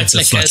 Your eyelids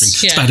are fluttering.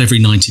 Yeah. It's about every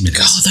 90 minutes.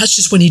 God, that's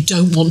just when you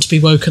don't want to be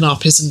woken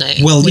up, isn't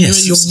it? Well, when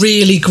yes. You're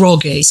really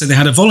groggy. So they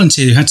had a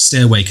volunteer who had to stay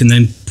awake, and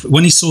then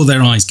when he saw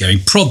their eyes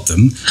going, prod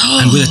them,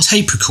 and with a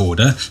tape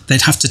recorder,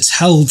 they'd have to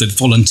tell the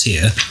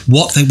volunteer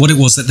what it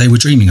was that they were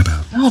dreaming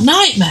about. Oh,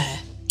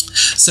 nightmare.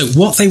 So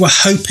what they were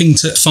hoping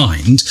to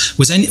find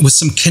was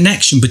some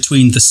connection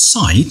between the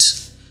sight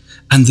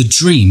and the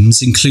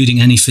dreams, including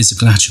any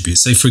physical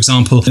attributes. So, for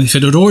example, if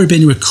it had already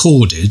been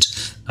recorded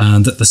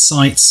that the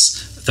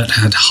sites that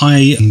had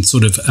high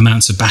sort of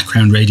amounts of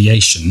background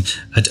radiation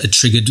had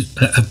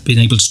been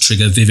able to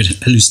trigger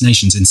vivid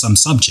hallucinations in some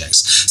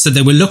subjects. So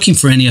they were looking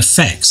for any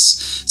effects,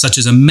 such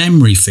as a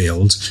memory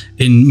field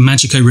in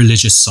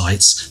magico-religious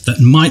sites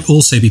that might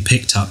also be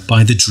picked up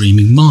by the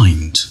dreaming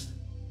mind.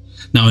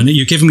 Now,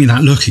 you're giving me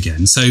that look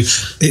again. So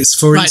it's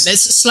for... Right,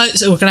 let's slow...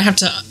 So we're going to have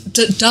to...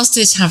 Does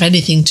this have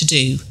anything to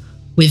do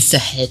with the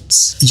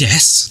heads?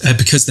 Yes,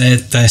 because they're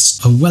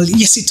well,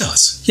 yes, it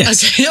does.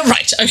 Yes. Okay,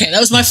 right. Okay, that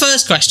was my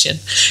first question,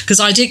 because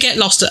I did get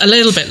lost, a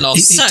little bit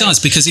lost. It does,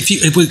 because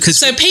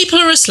so people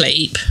are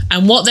asleep,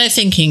 and what they're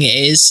thinking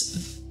is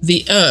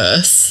the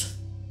earth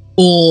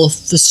or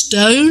the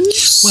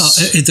stones. Well,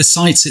 the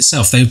sites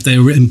itself, they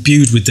were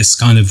imbued with this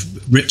kind of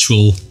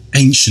ritual.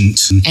 Ancient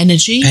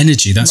energy,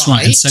 that's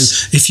right. And so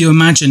if you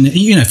imagine,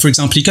 for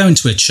example, you go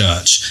into a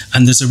church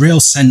and there's a real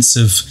sense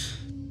of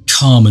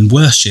calm and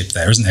worship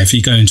there, isn't there? If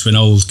you go into an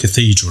old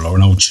cathedral or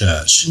an old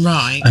church,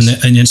 right,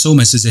 and it's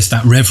almost as if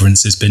that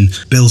reverence has been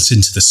built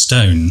into the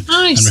stone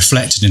and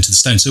reflected into the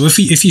stone. So if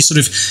you sort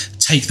of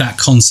take that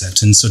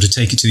concept and sort of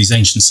take it to these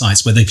ancient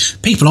sites where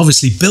people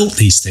obviously built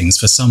these things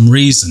for some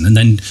reason, and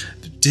then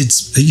did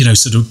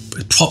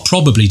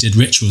probably did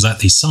rituals at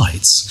these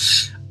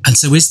sites. And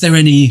so is there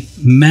any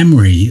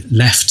memory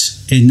left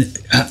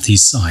at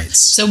these sites?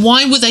 So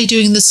why were they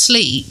doing the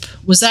sleep?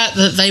 Was that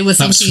they were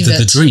thinking that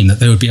the dream, that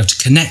they would be able to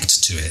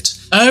connect to it?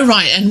 Oh,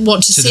 right. And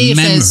what to see the if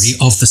memory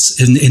of the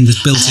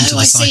built into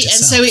the site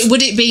itself. And so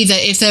would it be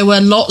that if there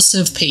were lots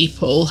of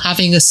people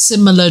having a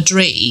similar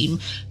dream,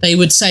 they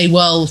would say,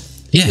 well,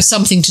 it was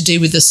something to do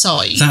with the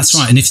site. That's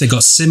right. And if they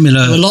got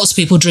similar... There were lots of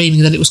people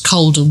dreaming that it was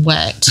cold and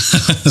wet.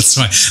 That's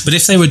right. But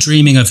if they were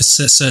dreaming of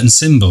certain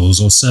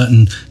symbols or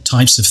certain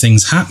types of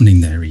things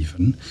happening there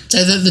even...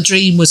 So that the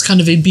dream was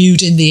kind of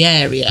imbued in the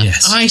area.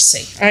 Yes. I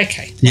see.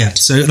 Okay. Yeah.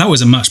 So that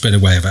was a much better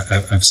way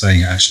of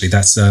saying it, actually.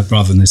 That's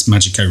rather than this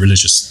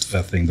magico-religious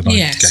thing that I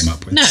came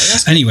up with. No,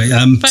 that's anyway,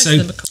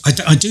 so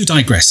I do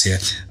digress here.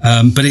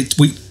 But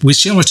we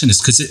shall return to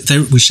this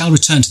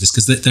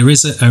because there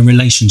is a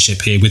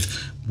relationship here with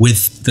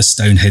the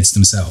Stoneheads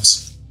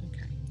themselves.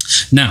 Okay.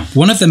 Now,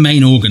 one of the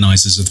main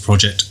organisers of the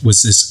project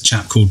was this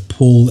chap called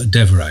Paul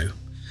Devereux,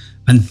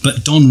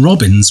 but Don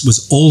Robbins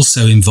was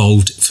also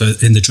involved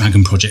in the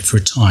Dragon Project for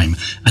a time,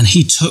 and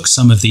he took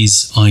some of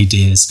these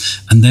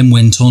ideas and then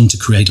went on to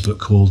create a book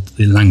called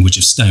The Language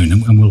of Stone,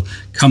 and we'll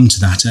come to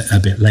that a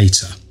bit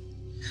later.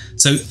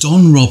 So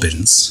Don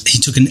Robbins, he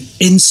took an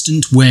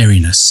instant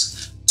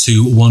wariness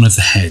to one of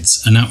the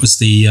heads, and that was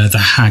the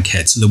hag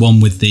head, so the one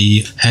with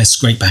the hair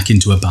scraped back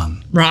into a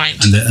bun. Right.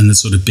 And the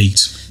sort of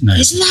beaked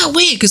nose. Isn't that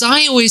weird? Because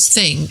I always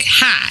think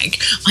hag,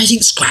 I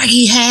think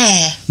scraggy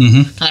hair.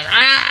 Mm-hmm. Like,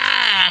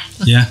 ah!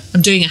 Yeah.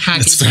 I'm doing a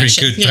hag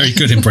impression. Very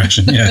good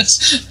impression,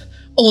 yes.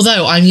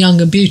 Although I'm young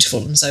and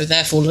beautiful, and so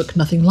therefore look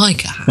nothing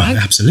like a hag. Well,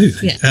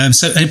 absolutely. Yeah.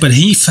 But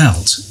he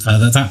felt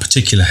that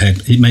particular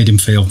head, it made him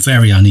feel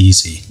very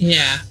uneasy.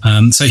 Yeah.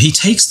 So he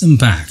takes them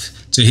back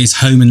to his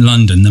home in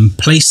London and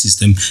places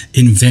them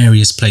in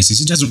various places.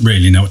 He doesn't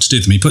really know what to do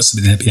with them. He puts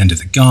them at the end of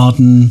the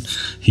garden,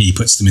 he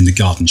puts them in the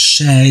garden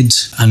shed,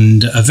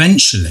 and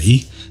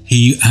eventually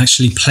he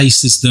actually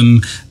places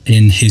them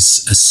in his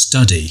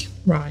study.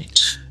 Right.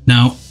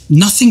 Now,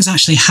 nothing's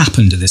actually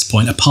happened at this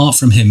point apart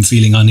from him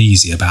feeling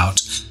uneasy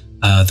about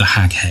the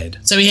hag head.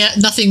 So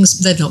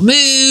they've not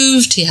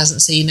moved, he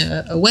hasn't seen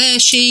a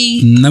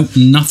were-she? Nope,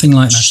 nothing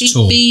like that at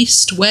all.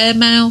 Sheep-beast,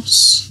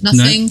 were-mouse,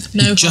 nothing?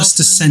 No, just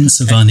a sense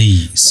of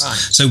unease. Right.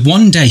 So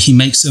one day he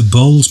makes a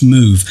bold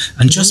move,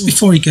 and just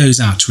before he goes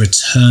out to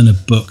return a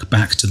book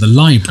back to the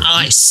library...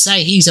 I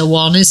say, he's a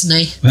one, isn't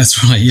he?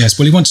 That's right, yes.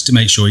 Well, he wanted to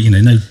make sure,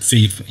 no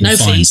fees. No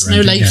fees,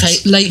 no late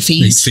fees. Late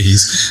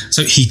fees.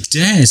 So he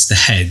dares the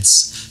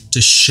heads to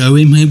show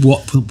him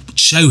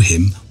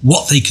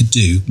what they could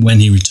do when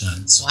he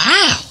returns.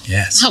 Wow.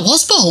 Yes. That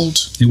was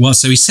bold. It was.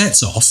 So he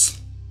sets off,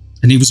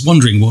 and he was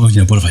wondering, what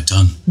have I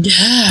done?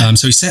 Yeah.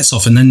 So he sets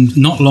off, and then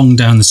not long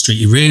down the street,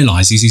 he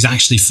realises he's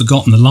actually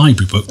forgotten the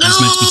library book that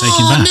was meant to be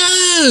taken back.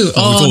 No.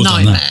 Well, we've all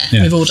nightmare. done that.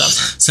 Yeah. We've all done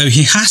that. So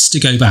he has to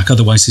go back,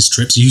 otherwise his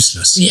trip's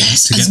useless.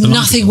 Yes, to there's get the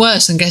nothing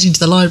worse than getting to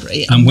the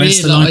library and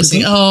where's the library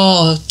book?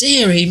 Oh,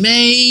 dearie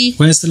me.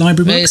 Where's the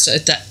library book?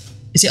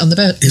 Is it on the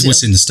boat? It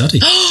was in the study.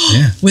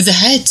 Yeah. With the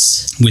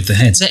heads. With the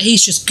heads. That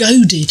he's just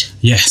goaded.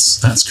 Yes,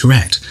 that's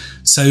correct.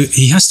 So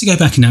he has to go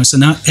back and now. So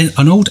now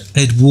an old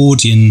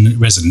Edwardian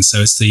residence.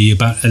 So it's the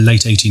about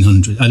late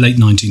 1800s, late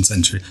 19th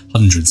century,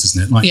 hundreds,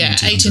 isn't it? Like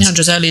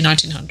 1800s, early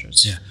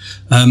 1900s. Yeah.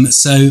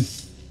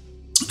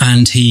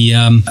 And he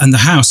and the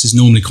house is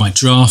normally quite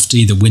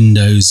drafty. The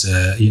windows,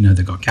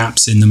 they've got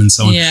gaps in them and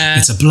so on. Yeah.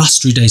 It's a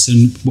blustery day. So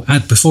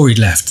before he'd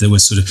left, there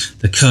was sort of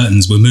the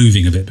curtains were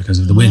moving a bit because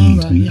of the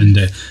wind, and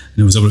it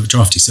was all a bit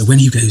drafty. So when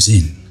he goes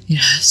in,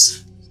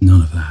 yes,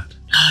 none of that.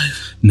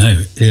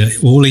 No.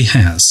 All he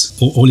has,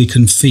 all he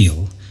can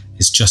feel,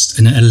 is just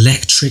an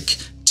electric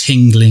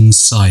tingling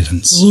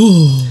silence.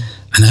 Ooh.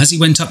 And as he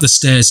went up the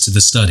stairs to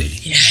the study,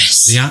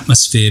 yes, the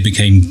atmosphere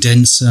became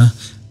denser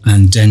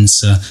and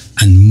denser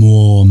and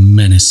more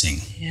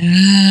menacing.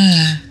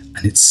 Yeah.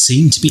 And it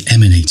seemed to be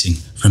emanating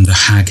from the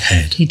hag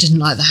head. He didn't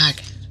like the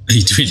hag.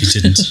 He really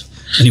didn't.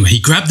 Anyway, he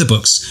grabbed the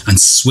books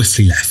and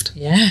swiftly left.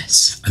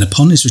 Yes. And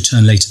upon his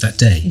return later that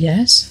day,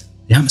 yes,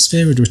 the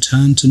atmosphere had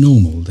returned to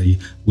normal. The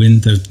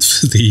wind, the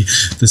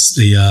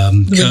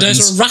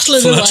windows were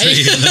rattling away.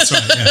 That's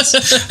right. Yes.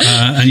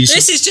 And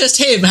this is just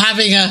him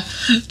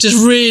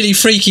just really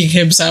freaking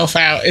himself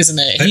out, isn't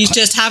it? He's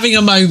just having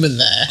a moment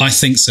there. I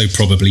think so,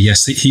 probably.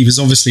 Yes, he was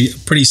obviously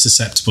pretty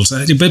susceptible. So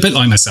a bit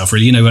like myself,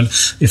 really.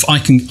 If I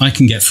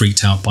can get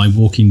freaked out by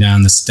walking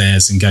down the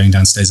stairs and going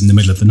downstairs in the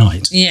middle of the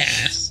night. Yeah,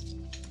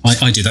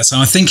 I do that. So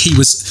I think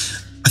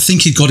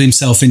he got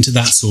himself into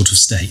that sort of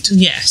state.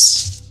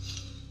 Yes.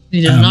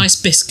 Needed a nice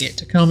biscuit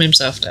to calm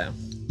himself down.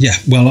 Yeah,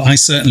 well, I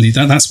certainly...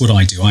 That's what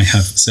I do. I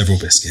have several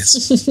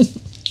biscuits.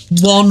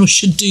 One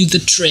should do the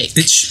trick.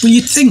 Well,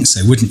 you'd think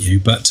so, wouldn't you?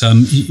 But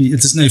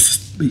there's no...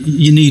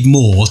 You need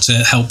more to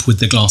help with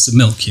the glass of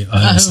milk.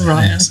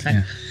 Right, yes, okay.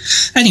 Yeah.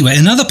 Anyway,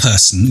 another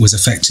person who was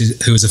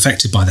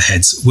affected by the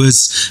heads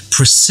was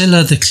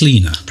Priscilla the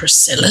cleaner.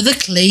 Priscilla the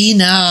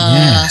cleaner.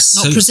 Yes.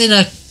 Not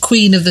Priscilla,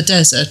 Queen of the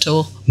Desert,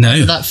 or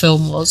whatever that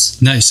film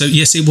was. No, so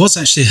yes, it was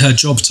actually her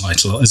job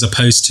title as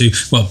opposed to,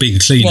 being a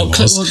cleaner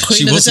was.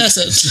 Queen of the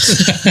Desert.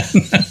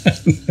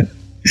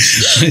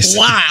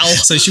 Wow.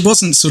 So she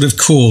wasn't sort of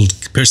called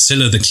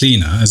Priscilla the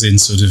cleaner, as in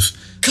sort of...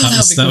 God,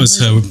 that was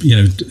her,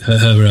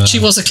 her she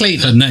was a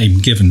cleaner. Her name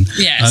given.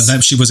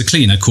 Yes. She was a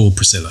cleaner called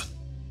Priscilla.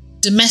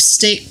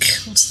 Domestic...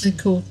 What's they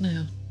called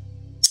now?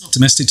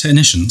 Domestic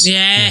technicians?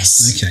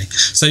 Yes. Yeah, okay.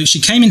 So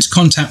she came into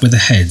contact with the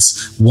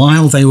heads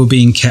while they were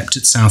being kept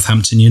at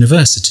Southampton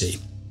University.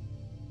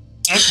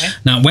 Okay.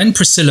 Now, when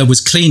Priscilla was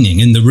cleaning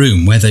in the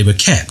room where they were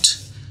kept,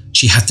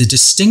 she had the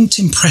distinct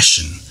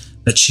impression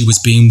that she was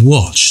being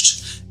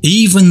watched,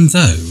 even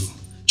though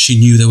she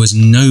knew there was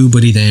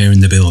nobody there in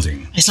the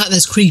building. It's like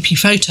those creepy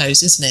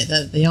photos, isn't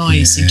it? The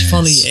eyes seem to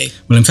follow you.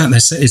 Well, in fact,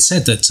 it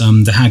said that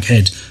the hag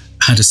head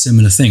had a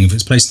similar thing. If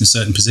it's placed in a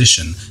certain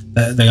position,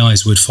 the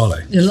eyes would follow,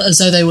 as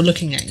though they were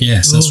looking at you.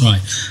 Yes, that's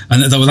right.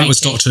 And that was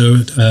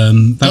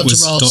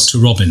Dr.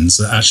 Robbins.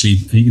 That actually,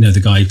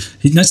 the guy.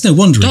 It's no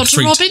wonder.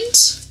 Dr.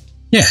 Robbins.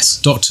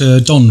 Yes, Dr.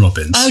 Don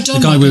Robbins. Oh,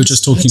 Don the guy Robbins. we were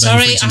just talking about.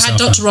 Sorry, I had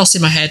Dr. Ross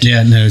in my head.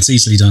 Yeah, no, it's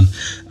easily done.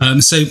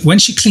 So when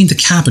she cleaned the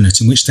cabinet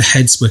in which the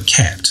heads were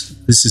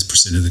kept, this is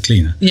Priscilla the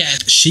cleaner. Yeah,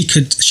 she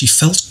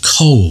felt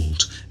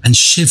cold and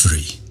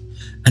shivery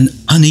and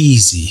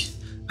uneasy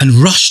and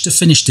rushed to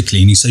finish the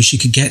cleaning so she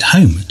could get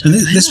home. And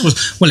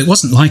it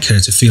wasn't like her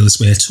to feel this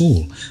way at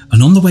all.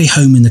 And on the way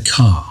home in the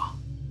car,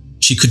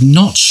 she could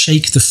not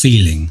shake the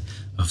feeling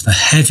of the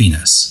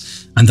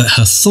heaviness and that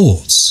her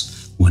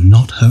thoughts were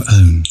not her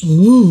own.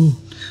 Ooh.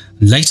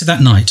 And later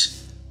that night,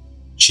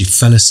 she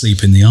fell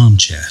asleep in the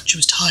armchair. She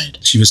was tired.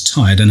 She was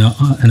tired, and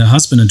her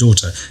husband and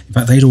daughter, in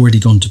fact, they'd already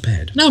gone to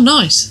bed. No,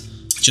 nice.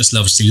 Just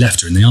obviously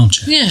left her in the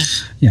armchair. Yeah.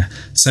 Yeah.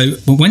 So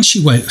when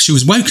she woke, she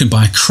was woken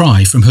by a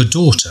cry from her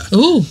daughter.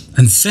 Ooh.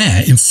 And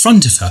there, in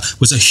front of her,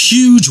 was a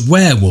huge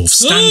werewolf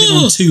standing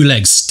on two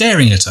legs,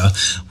 staring at her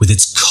with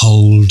its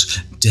cold,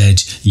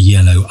 dead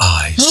yellow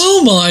eyes.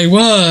 Oh, my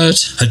word.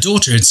 Her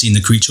daughter had seen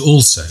the creature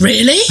also.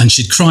 Really? And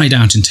she'd cried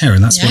out in terror,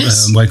 and that's what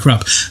woke her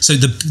up. So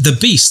the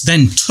beast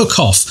then took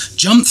off,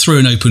 jumped through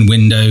an open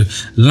window,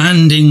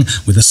 landing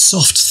with a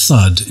soft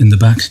thud in the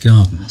back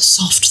garden. A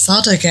soft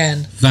thud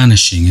again.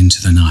 Vanishing into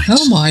the night.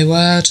 Oh, my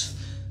word.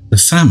 The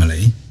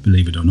family,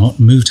 believe it or not,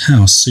 moved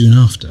house soon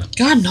after.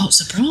 God, not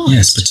surprised.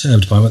 Yes,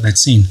 perturbed by what they'd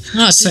seen.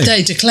 Oh, did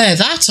they declare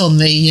that on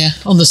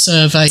the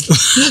survey?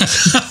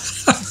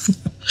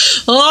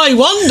 I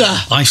wonder,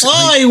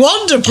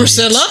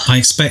 Priscilla. I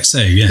expect so,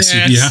 yes.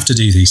 You have to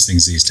do these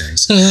things these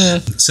days.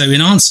 So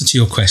in answer to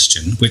your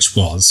question, which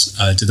was,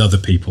 did other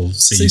people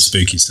see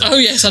spooky stuff? Oh,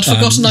 yes, I'd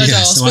forgotten I'd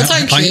asked, so but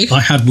thank you.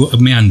 I had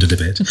meandered a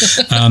bit.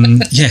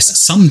 Yes,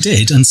 some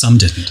did and some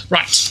didn't.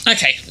 Right,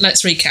 okay,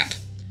 let's recap.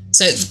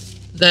 So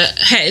the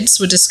heads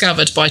were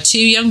discovered by two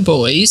young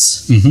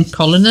boys,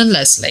 Colin and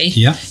Leslie,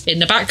 in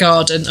the back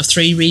garden of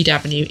 3 Reed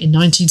Avenue in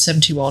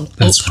 1971,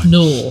 up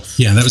north.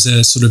 Yeah, that was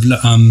a sort of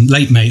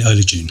late May,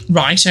 early June.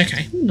 Right,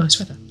 okay. Ooh, nice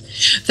weather.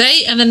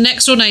 They and the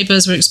next door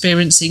neighbours were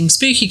experiencing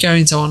spooky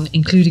goings-on,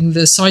 including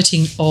the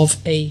sighting of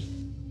a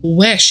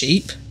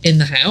were-sheep in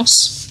the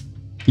house.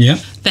 Yeah.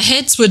 The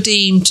heads were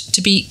deemed to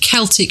be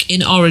Celtic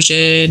in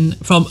origin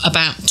from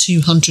about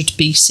 200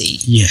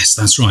 BC. Yes,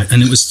 that's right.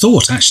 And it was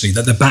thought, actually,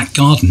 that the back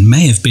garden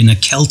may have been a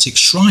Celtic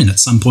shrine at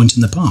some point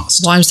in the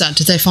past. Why was that?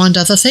 Did they find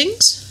other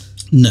things?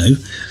 No,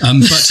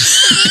 but...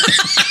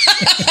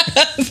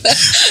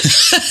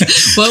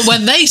 Well,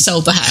 when they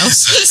sold the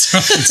house,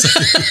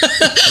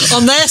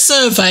 on their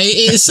survey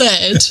it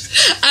said,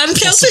 and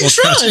Celtic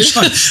shrine.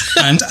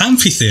 And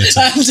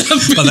amphitheatre.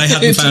 But they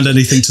hadn't found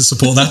anything to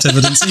support that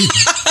evidence either.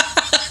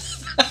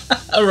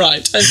 Oh,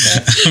 right,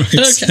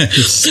 okay.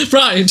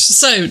 Right,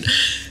 so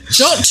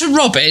Dr.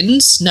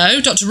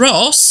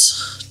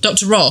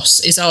 Ross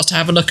is asked to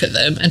have a look at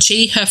them, and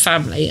she, her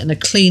family, and a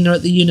cleaner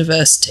at the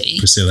university.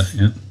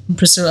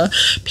 Priscilla,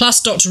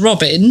 plus Dr.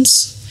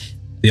 Robbins,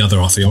 the other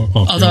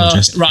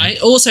archaeologist. Right,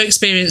 also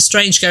experienced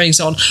strange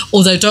goings-on,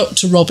 although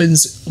Dr.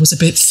 Robbins was a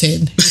bit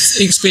thin, his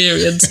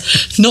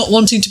experience, not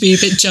wanting to be a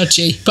bit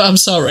judgy, but I'm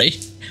sorry.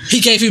 He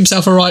gave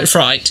himself a right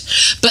fright.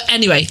 But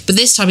anyway,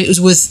 this time it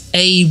was with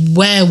a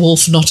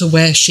werewolf, not a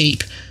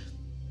were-sheep.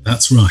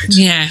 That's right.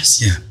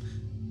 Yes. Yeah.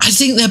 I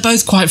think they're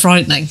both quite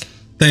frightening.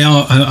 They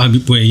are.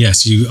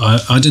 Yes.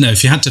 I don't know.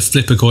 If you had to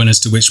flip a coin as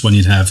to which one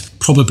you'd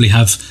probably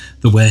have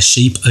the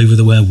were-sheep over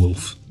the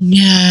werewolf.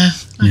 Yeah.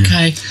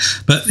 Okay. Yeah.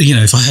 But,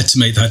 if I had to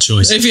make that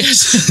choice...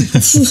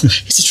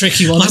 It's a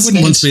tricky one, I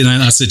wouldn't want to be in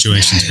that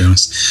situation, to be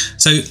honest.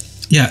 So,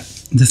 yeah,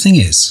 the thing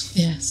is...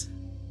 Yes.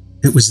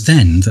 It was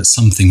then that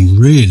something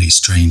really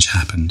strange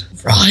happened.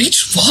 Right?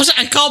 What?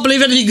 I can't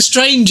believe anything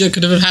stranger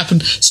could have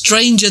happened.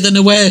 Stranger than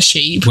a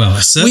were-sheep.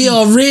 Well, we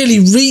are really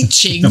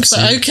reaching, but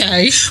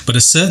okay. But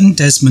a certain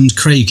Desmond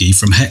Craigie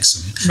from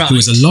Hexham, who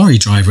was a lorry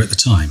driver at the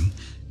time,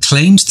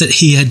 claimed that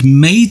he had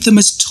made them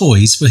as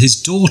toys for his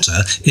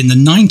daughter in the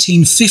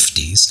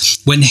 1950s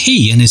when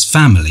he and his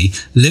family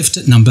lived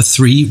at number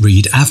 3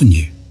 Reed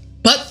Avenue.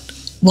 But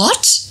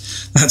what?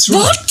 That's right.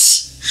 What?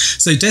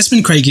 So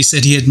Desmond Craigie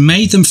said he had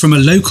made them from a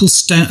local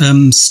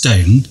stone,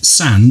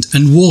 sand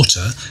and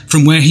water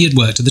from where he had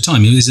worked at the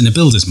time. He was in a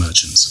builder's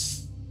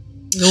merchants.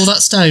 All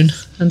that stone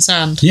and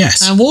sand?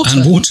 Yes. And water?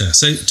 And water.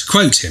 So to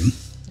quote him,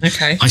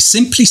 okay. I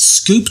simply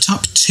scooped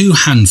up 2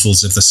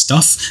 handfuls of the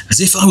stuff as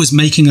if I was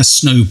making a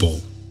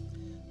snowball.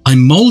 I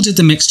moulded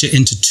the mixture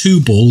into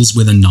 2 balls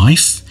with a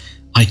knife.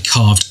 I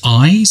carved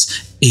eyes,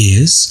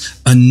 ears,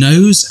 a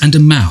nose and a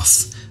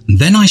mouth. And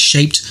then I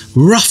shaped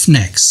rough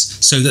necks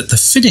so that the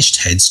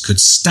finished heads could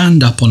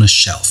stand up on a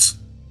shelf.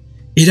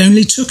 It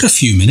only took a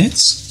few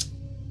minutes.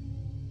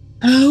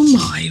 Oh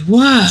my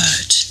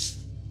word.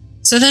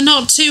 So they're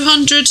not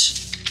from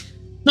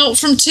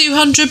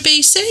 200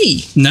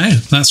 BC? No,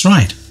 that's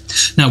right.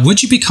 Now,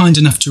 would you be kind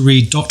enough to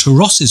read Dr.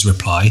 Ross's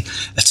reply,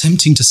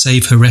 attempting to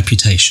save her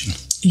reputation?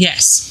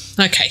 Yes.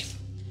 Okay.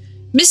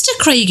 Mr.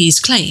 Craigie's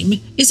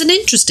claim is an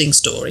interesting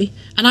story,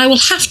 and I will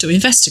have to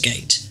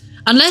investigate.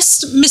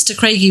 Unless Mr.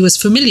 Craigie was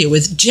familiar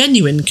with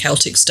genuine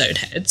Celtic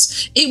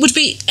stoneheads, it would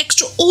be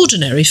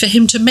extraordinary for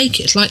him to make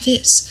it like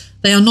this.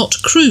 They are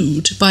not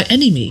crude by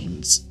any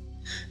means.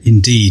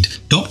 Indeed,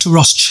 Dr.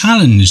 Ross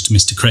challenged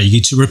Mr. Craigie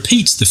to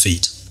repeat the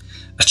feat,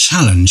 a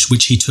challenge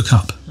which he took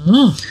up.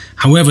 Oh.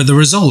 However, the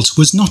result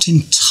was not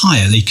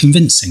entirely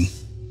convincing.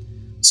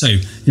 So,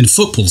 in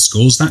football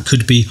scores, that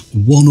could be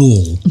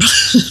 1-1.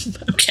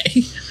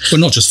 Okay.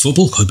 Well, not just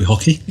football, could be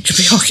hockey. It could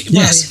be hockey.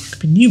 Well, Yes. yeah, it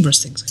could be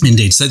numerous things.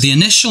 Indeed. So the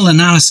initial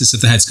analysis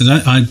of the heads,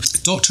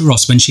 because Dr.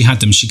 Ross, when she had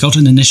them, she got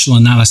an initial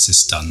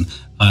analysis done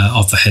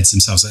of the heads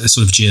themselves, a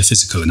sort of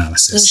geophysical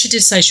analysis. Well, she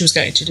did say she was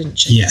going to, didn't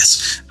she?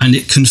 Yes. And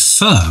it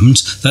confirmed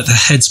that the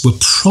heads were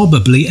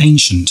probably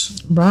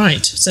ancient.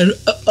 Right. So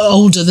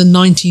older than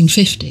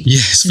 1950.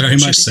 Yes, very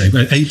much so.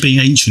 Being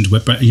ancient, way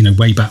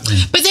back when.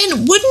 But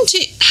then wouldn't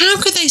it... How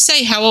could they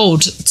say how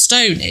old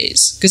stone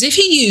is? Because if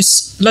you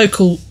use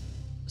local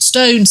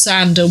stone,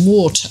 sand and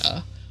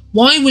water,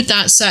 why would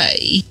that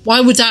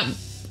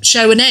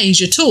show an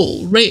age at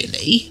all,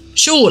 really?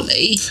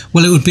 Surely.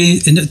 Well, it'd be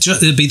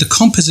the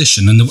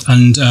composition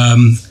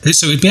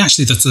so it'd be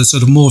actually the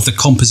sort of more of the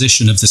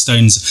composition of the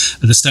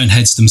stone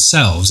heads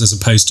themselves, as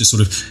opposed to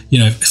sort of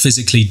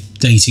physically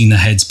dating the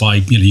heads by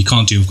you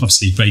can't do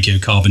obviously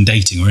radiocarbon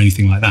dating or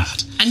anything like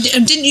that. And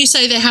didn't you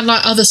say they had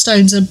like other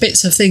stones and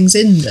bits of things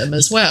in them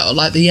as well,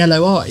 like the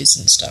yellow eyes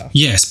and stuff?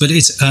 Yes, but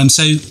it's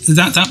so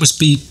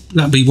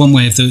that'd be one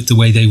way of the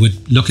way they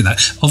would look at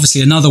that.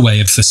 Obviously, another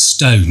way for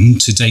stone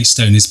to date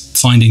stone is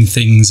finding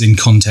things in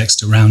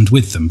context around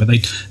with them, but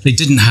they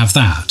didn't have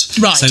that.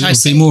 Right, so it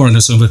would be more on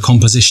a sort of a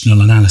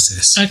compositional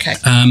analysis. Okay.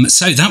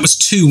 So that was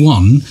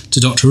 2-1 to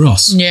Dr.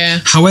 Ross. Yeah.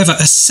 However,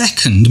 a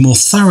second, more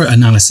thorough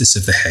analysis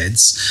of the heads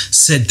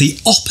said the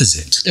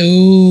opposite.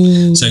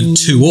 Ooh. So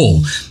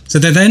 2-2. So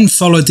they then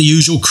followed the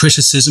usual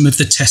criticism of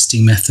the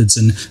testing methods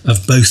and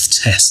of both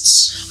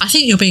tests. I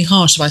think you're being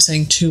harsh by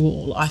saying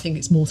 2-2. I think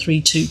it's more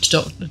 3-2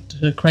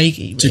 to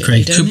Craigie. Really, To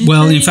Craig. don't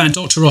Well, you? in fact,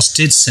 Dr. Ross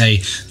did say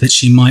that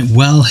she might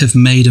well have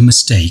made a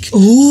mistake.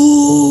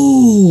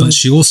 Ooh. But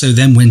she also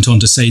then went on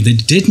to say that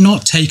it did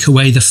not take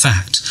away the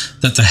fact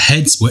that the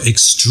heads were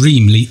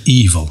extremely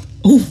evil.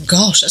 Oh,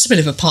 gosh, that's a bit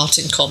of a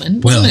parting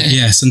comment, Well, wasn't it?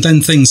 yes, and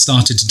then things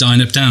started to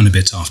dine up down a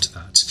bit after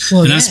that.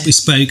 Well, and as we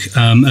spoke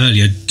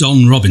earlier,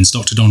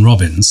 Dr. Don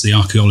Robbins, the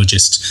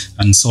archaeologist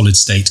and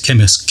solid-state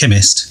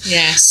chemist,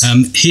 Yes.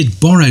 he had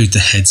borrowed the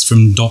heads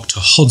from Dr.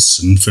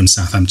 Hodgson from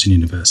Southampton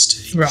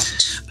University.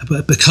 Right.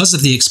 But because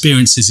of the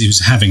experiences he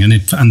was having and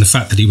the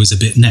fact that he was a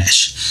bit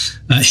nesh,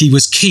 he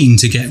was keen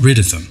to get rid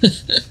of them.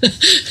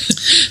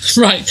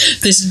 Right.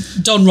 This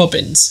Don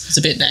Robbins is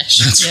a bit nesh.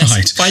 That's Yes.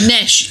 right. By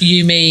nesh,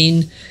 you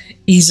mean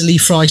easily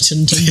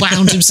frightened and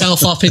wound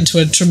himself up into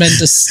a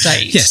tremendous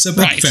state. Yes,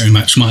 right. very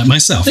much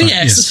myself.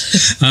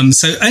 Yes.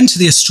 So enter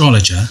the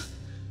astrologer,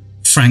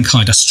 Frank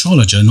Hyde,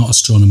 astrologer, not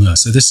astronomer.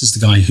 So this is the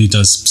guy who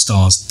does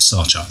star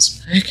charts.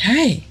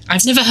 Okay.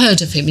 I've never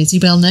heard of him. Is he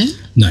well known?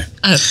 No.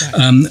 Oh,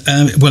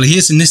 right. Well, he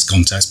is in this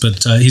context,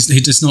 but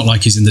it's not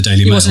like he's in the Daily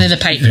Mail. He wasn't in the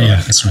paper.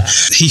 Yeah, that's right.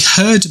 He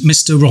heard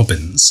Mr.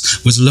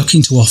 Robbins was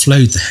looking to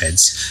offload the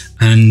heads.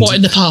 And What,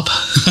 in the pub?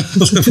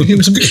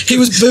 he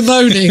was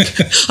bemoaning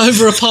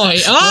over a pie.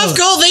 I've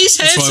got these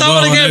heads I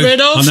want to get rid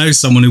of. I know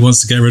someone who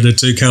wants to get rid of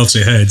 2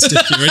 Celtic heads,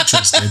 if you're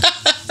interested.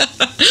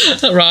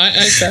 Right,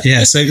 okay.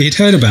 Yeah, so he'd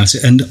heard about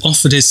it and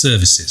offered his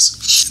services.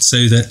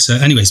 So that,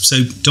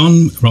 so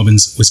Don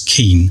Robbins was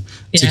keen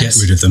to get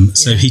rid of them.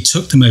 So he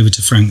took them over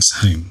to Frank's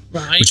home,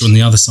 Right. which was on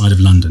the other side of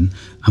London,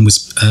 and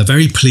was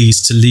very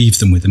pleased to leave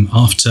them with him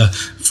after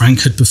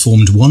Frank had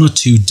performed 1 or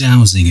 2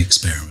 dowsing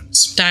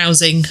experiments.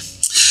 Dowsing.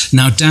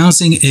 Now,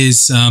 dowsing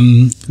is...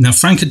 now,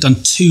 Frank had done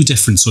 2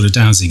 different sort of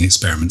dowsing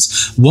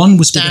experiments. One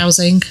was...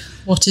 Dowsing.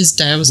 What is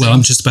dowsing? Well,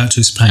 I'm just about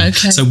to explain.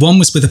 Okay. So one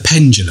was with a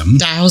pendulum.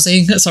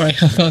 Dowsing. Sorry,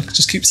 I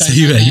just keep saying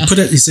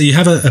So you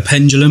have a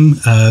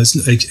pendulum.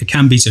 It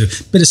can be sort of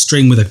a bit of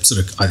string with a sort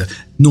of either...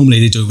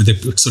 Normally they do it with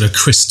a sort of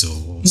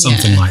crystal or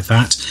something like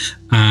that,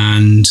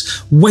 and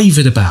wave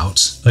it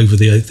about over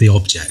the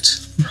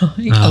object.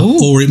 Right.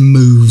 Or it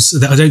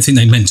moves. I don't think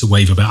they meant to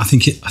wave about. I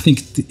think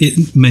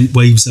it meant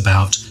waves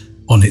about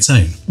on its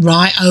own.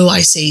 Right. Oh,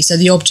 I see. So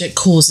the object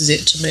causes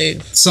it to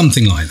move.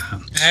 Something like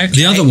that. Okay.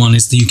 The other one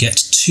is that you get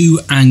 2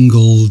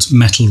 angled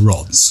metal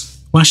rods.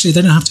 Well, actually,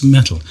 they don't have to be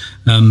metal,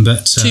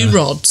 but 2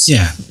 rods.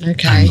 Yeah.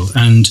 Okay. Angled.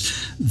 And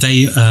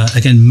they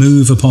again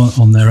move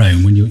on their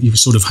own when you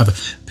sort of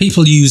have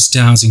people use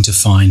dowsing to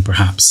find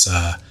perhaps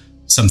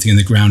something in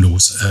the ground or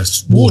a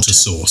water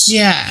source.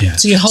 Yeah.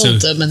 So you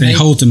hold them, and they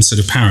hold them sort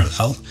of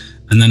parallel.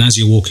 And then as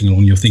you're walking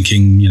along, you're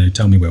thinking,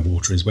 tell me where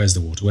water is. Where's the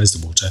water? Where's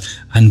the water?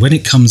 And when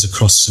it comes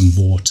across some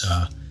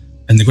water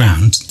in the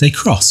ground, they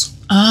cross.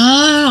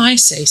 Ah, I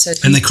see. So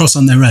and they cross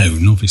on their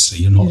own, obviously.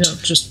 You're not... You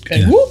don't just go,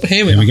 whoop,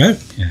 here we go.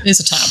 Yeah. Here's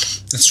a tab.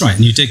 That's right.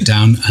 And you dig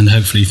down and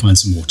hopefully you find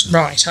some water.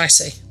 Right, I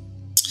see.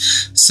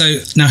 So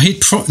now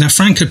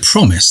Frank had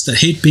promised that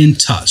he'd be in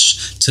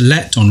touch to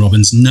let Don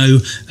Robbins know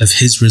of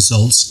his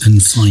results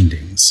and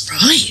findings.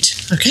 Right.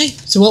 Okay.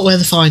 So what were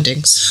the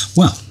findings?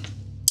 Well,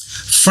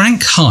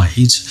 Frank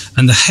Hyde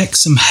and the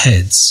Hexham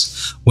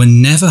Heads were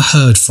never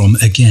heard from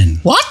again.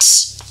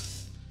 What?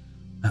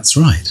 That's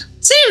right.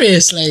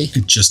 Seriously?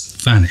 It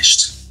just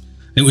vanished.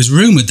 It was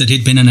rumoured that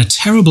he'd been in a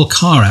terrible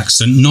car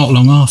accident not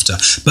long after,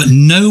 but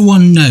no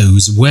one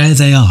knows where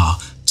they are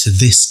to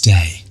this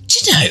day. Do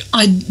you know,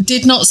 I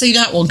did not see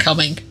that one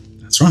coming.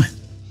 That's right.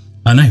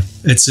 I know.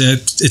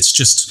 It's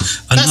just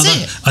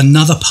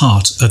another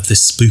part of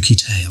this spooky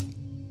tale.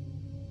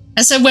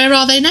 And so where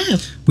are they now?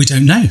 We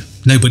don't know.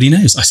 Nobody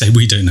knows. I say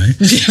we don't know.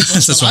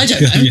 That's right. I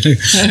don't know.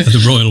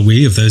 The royal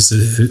we of those.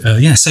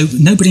 So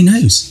nobody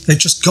knows. They're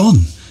just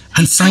gone.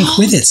 And Frank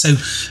with it. So,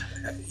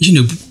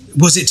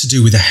 was it to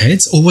do with the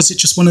heads, or was it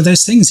just one of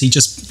those things? He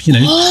just,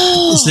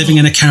 is living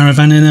in a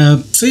caravan in a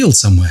field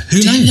somewhere. Who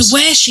knows? The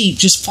were-sheep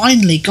just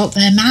finally got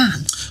their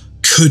man.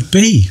 Could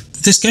be.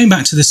 This going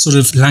back to this sort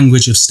of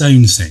language of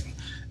stone thing.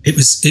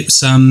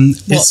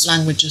 What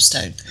language of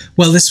stone?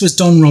 Well, this was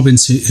Don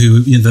Robbins,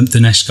 who the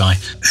Nesh guy,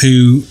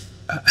 who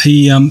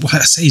I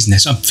say he's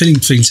Nesh. I'm feeling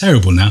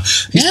terrible now.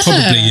 He's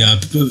probably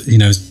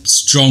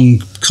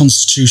strong,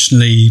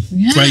 constitutionally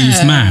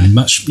brave man,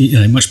 much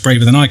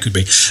braver than I could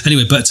be.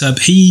 Anyway, but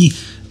he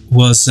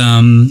was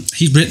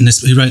he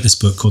wrote this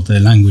book called The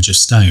Language of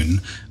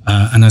Stone,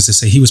 and as I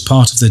say, he was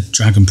part of the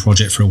Dragon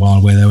Project for a while,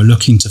 where they were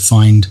looking to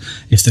find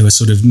if there were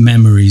sort of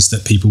memories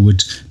that people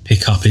would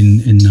pick up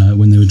in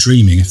when they were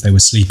dreaming, if they were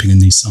sleeping in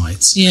these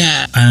sites.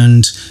 Yeah,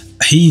 and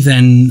he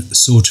then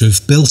sort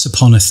of built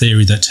upon a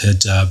theory that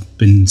had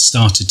been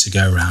started to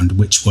go around,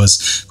 which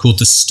was called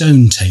the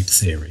stone tape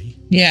theory.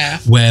 Yeah,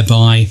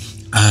 whereby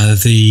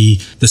the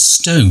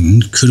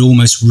stone could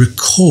almost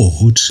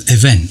record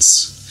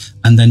events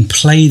and then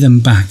play them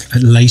back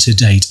at a later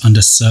date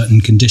under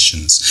certain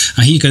conditions.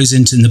 And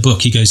in the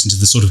book, he goes into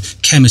the sort of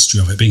chemistry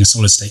of it, being a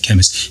solid state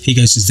chemist. He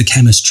goes into the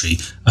chemistry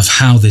of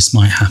how this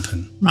might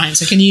happen. Right,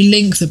 so can you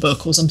link the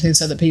book or something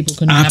so that people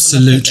can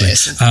Absolutely.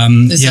 Have a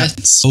look at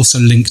this? Also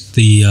linked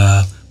the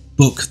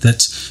book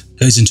that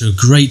goes into a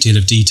great deal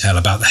of detail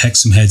about the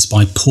Hexham Heads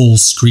by Paul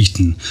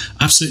Screeton.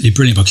 Absolutely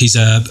brilliant book. He's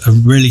a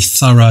really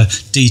thorough,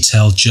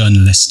 detailed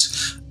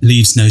journalist,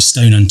 leaves no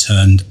stone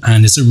unturned,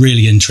 and it's a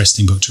really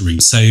interesting book to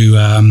read. So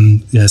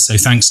so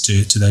thanks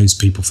to those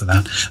people for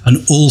that.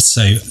 And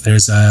also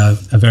there's a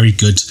very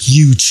good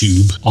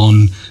YouTube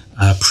on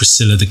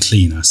Priscilla the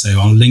Cleaner, so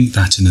I'll link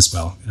that in as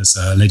well. There's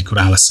a lady called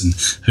Alison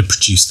who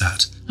produced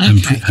that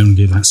and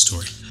gave that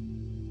story.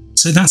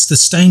 So that's the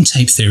stone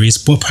tape theory.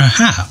 Is well,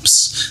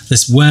 perhaps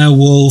this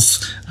werewolf,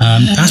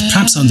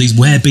 perhaps on these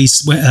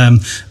werebeasts.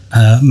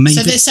 Maybe.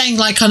 So they're saying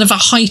like kind of a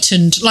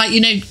heightened, like,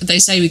 they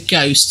say with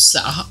ghosts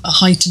that a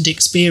heightened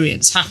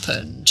experience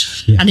happened,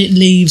 and it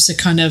leaves a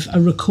kind of a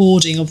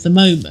recording of the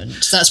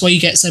moment. That's why you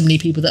get so many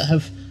people that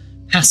have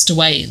passed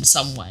away in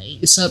some way.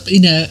 So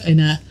in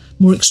a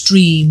more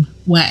extreme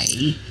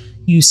way,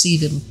 you see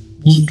them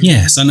wandering.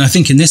 Yes, and I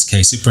think in this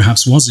case it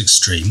perhaps was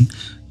extreme.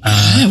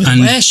 With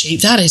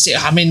were-sheep, that is it.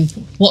 I mean,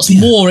 what's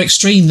more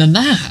extreme than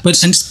that? But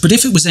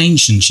if it was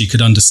ancient, you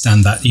could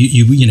understand that.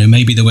 You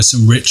maybe there were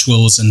some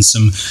rituals and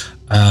some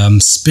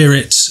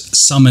spirit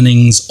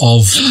summonings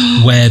of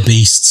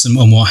werebeasts and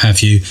what have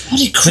you. What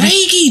did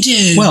Craigie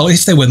do? Well,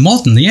 if they were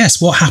modern,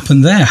 yes. What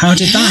happened there? How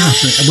did that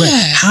happen?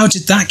 How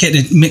did that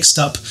get mixed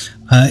up?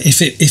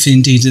 If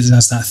indeed it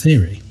has that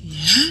theory.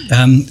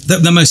 Yeah.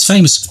 The most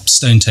famous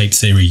stone tape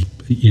theory,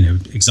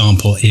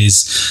 example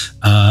is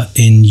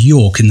in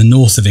York, in the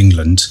north of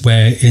England,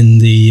 where in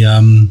the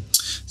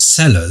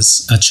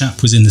cellars, a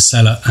chap was in the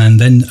cellar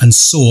and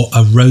saw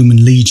a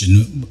Roman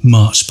legion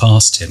march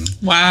past him.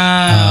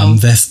 Wow!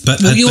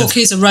 York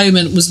was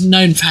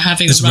known for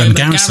having a Roman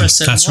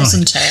garrison. That's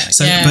wasn't right. It?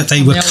 So, but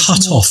they were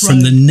cut off from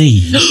the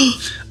knee,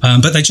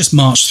 but they just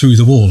marched through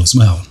the wall as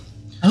well.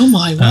 Oh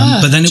my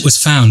word. But then it was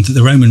found that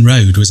the Roman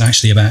road was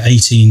actually about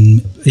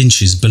 18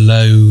 inches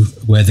below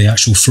where the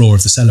actual floor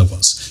of the cellar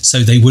was.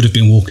 So they would have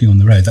been walking on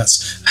the road.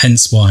 That's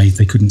hence why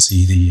they couldn't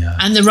see the...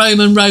 And the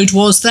Roman road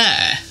was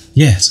there?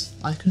 Yes.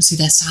 I couldn't see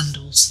their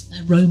sandals.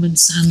 Their Roman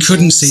sandals.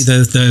 Couldn't see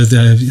the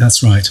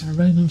that's right. Their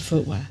Roman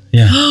footwear.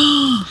 Yeah.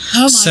 Oh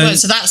my word.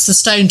 So that's the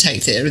stone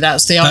tape theory.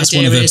 That's the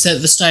idea is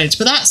that the stones.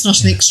 But that's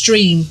not an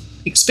extreme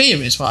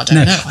experience. Well, I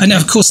don't know. And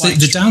of course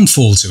the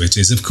downfall to it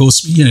is, of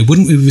course,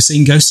 wouldn't we be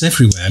seeing ghosts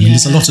everywhere? I mean,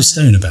 there's a lot of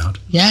stone about.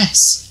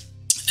 Yes.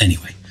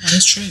 Anyway. That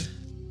is true.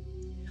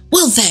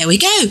 Well, there we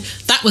go.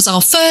 That was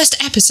our first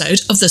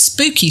episode of the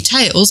Spooky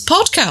Tales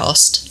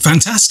podcast.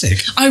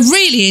 Fantastic. I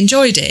really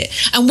enjoyed it,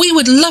 and we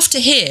would love to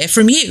hear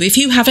from you if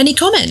you have any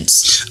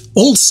comments.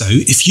 Also,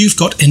 if you've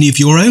got any of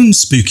your own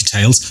spooky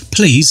tales,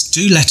 please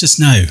do let us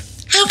know.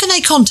 How can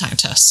they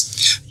contact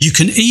us? You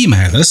can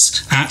email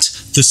us at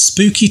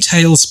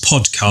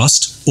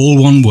thespookytalespodcast,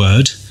 all one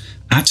word,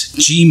 at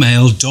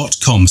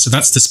gmail.com. So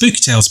that's the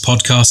Spooky Tales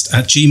podcast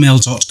at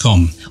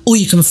gmail.com. Or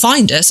you can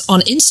find us on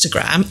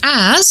Instagram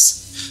as...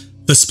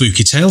 The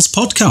Spooky Tales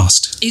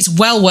podcast. It's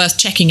well worth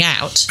checking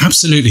out.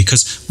 Absolutely,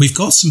 because we've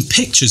got some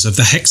pictures of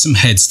the Hexham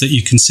Heads that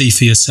you can see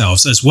for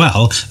yourselves, as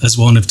well as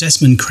one of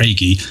Desmond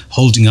Craigie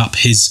holding up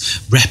his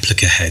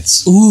replica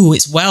heads. Ooh,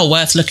 it's well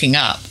worth looking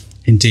up.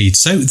 Indeed.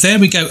 So there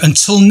we go.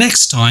 Until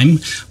next time,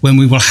 when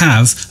we will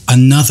have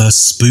another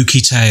spooky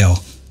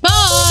tale.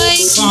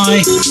 Bye.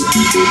 Bye.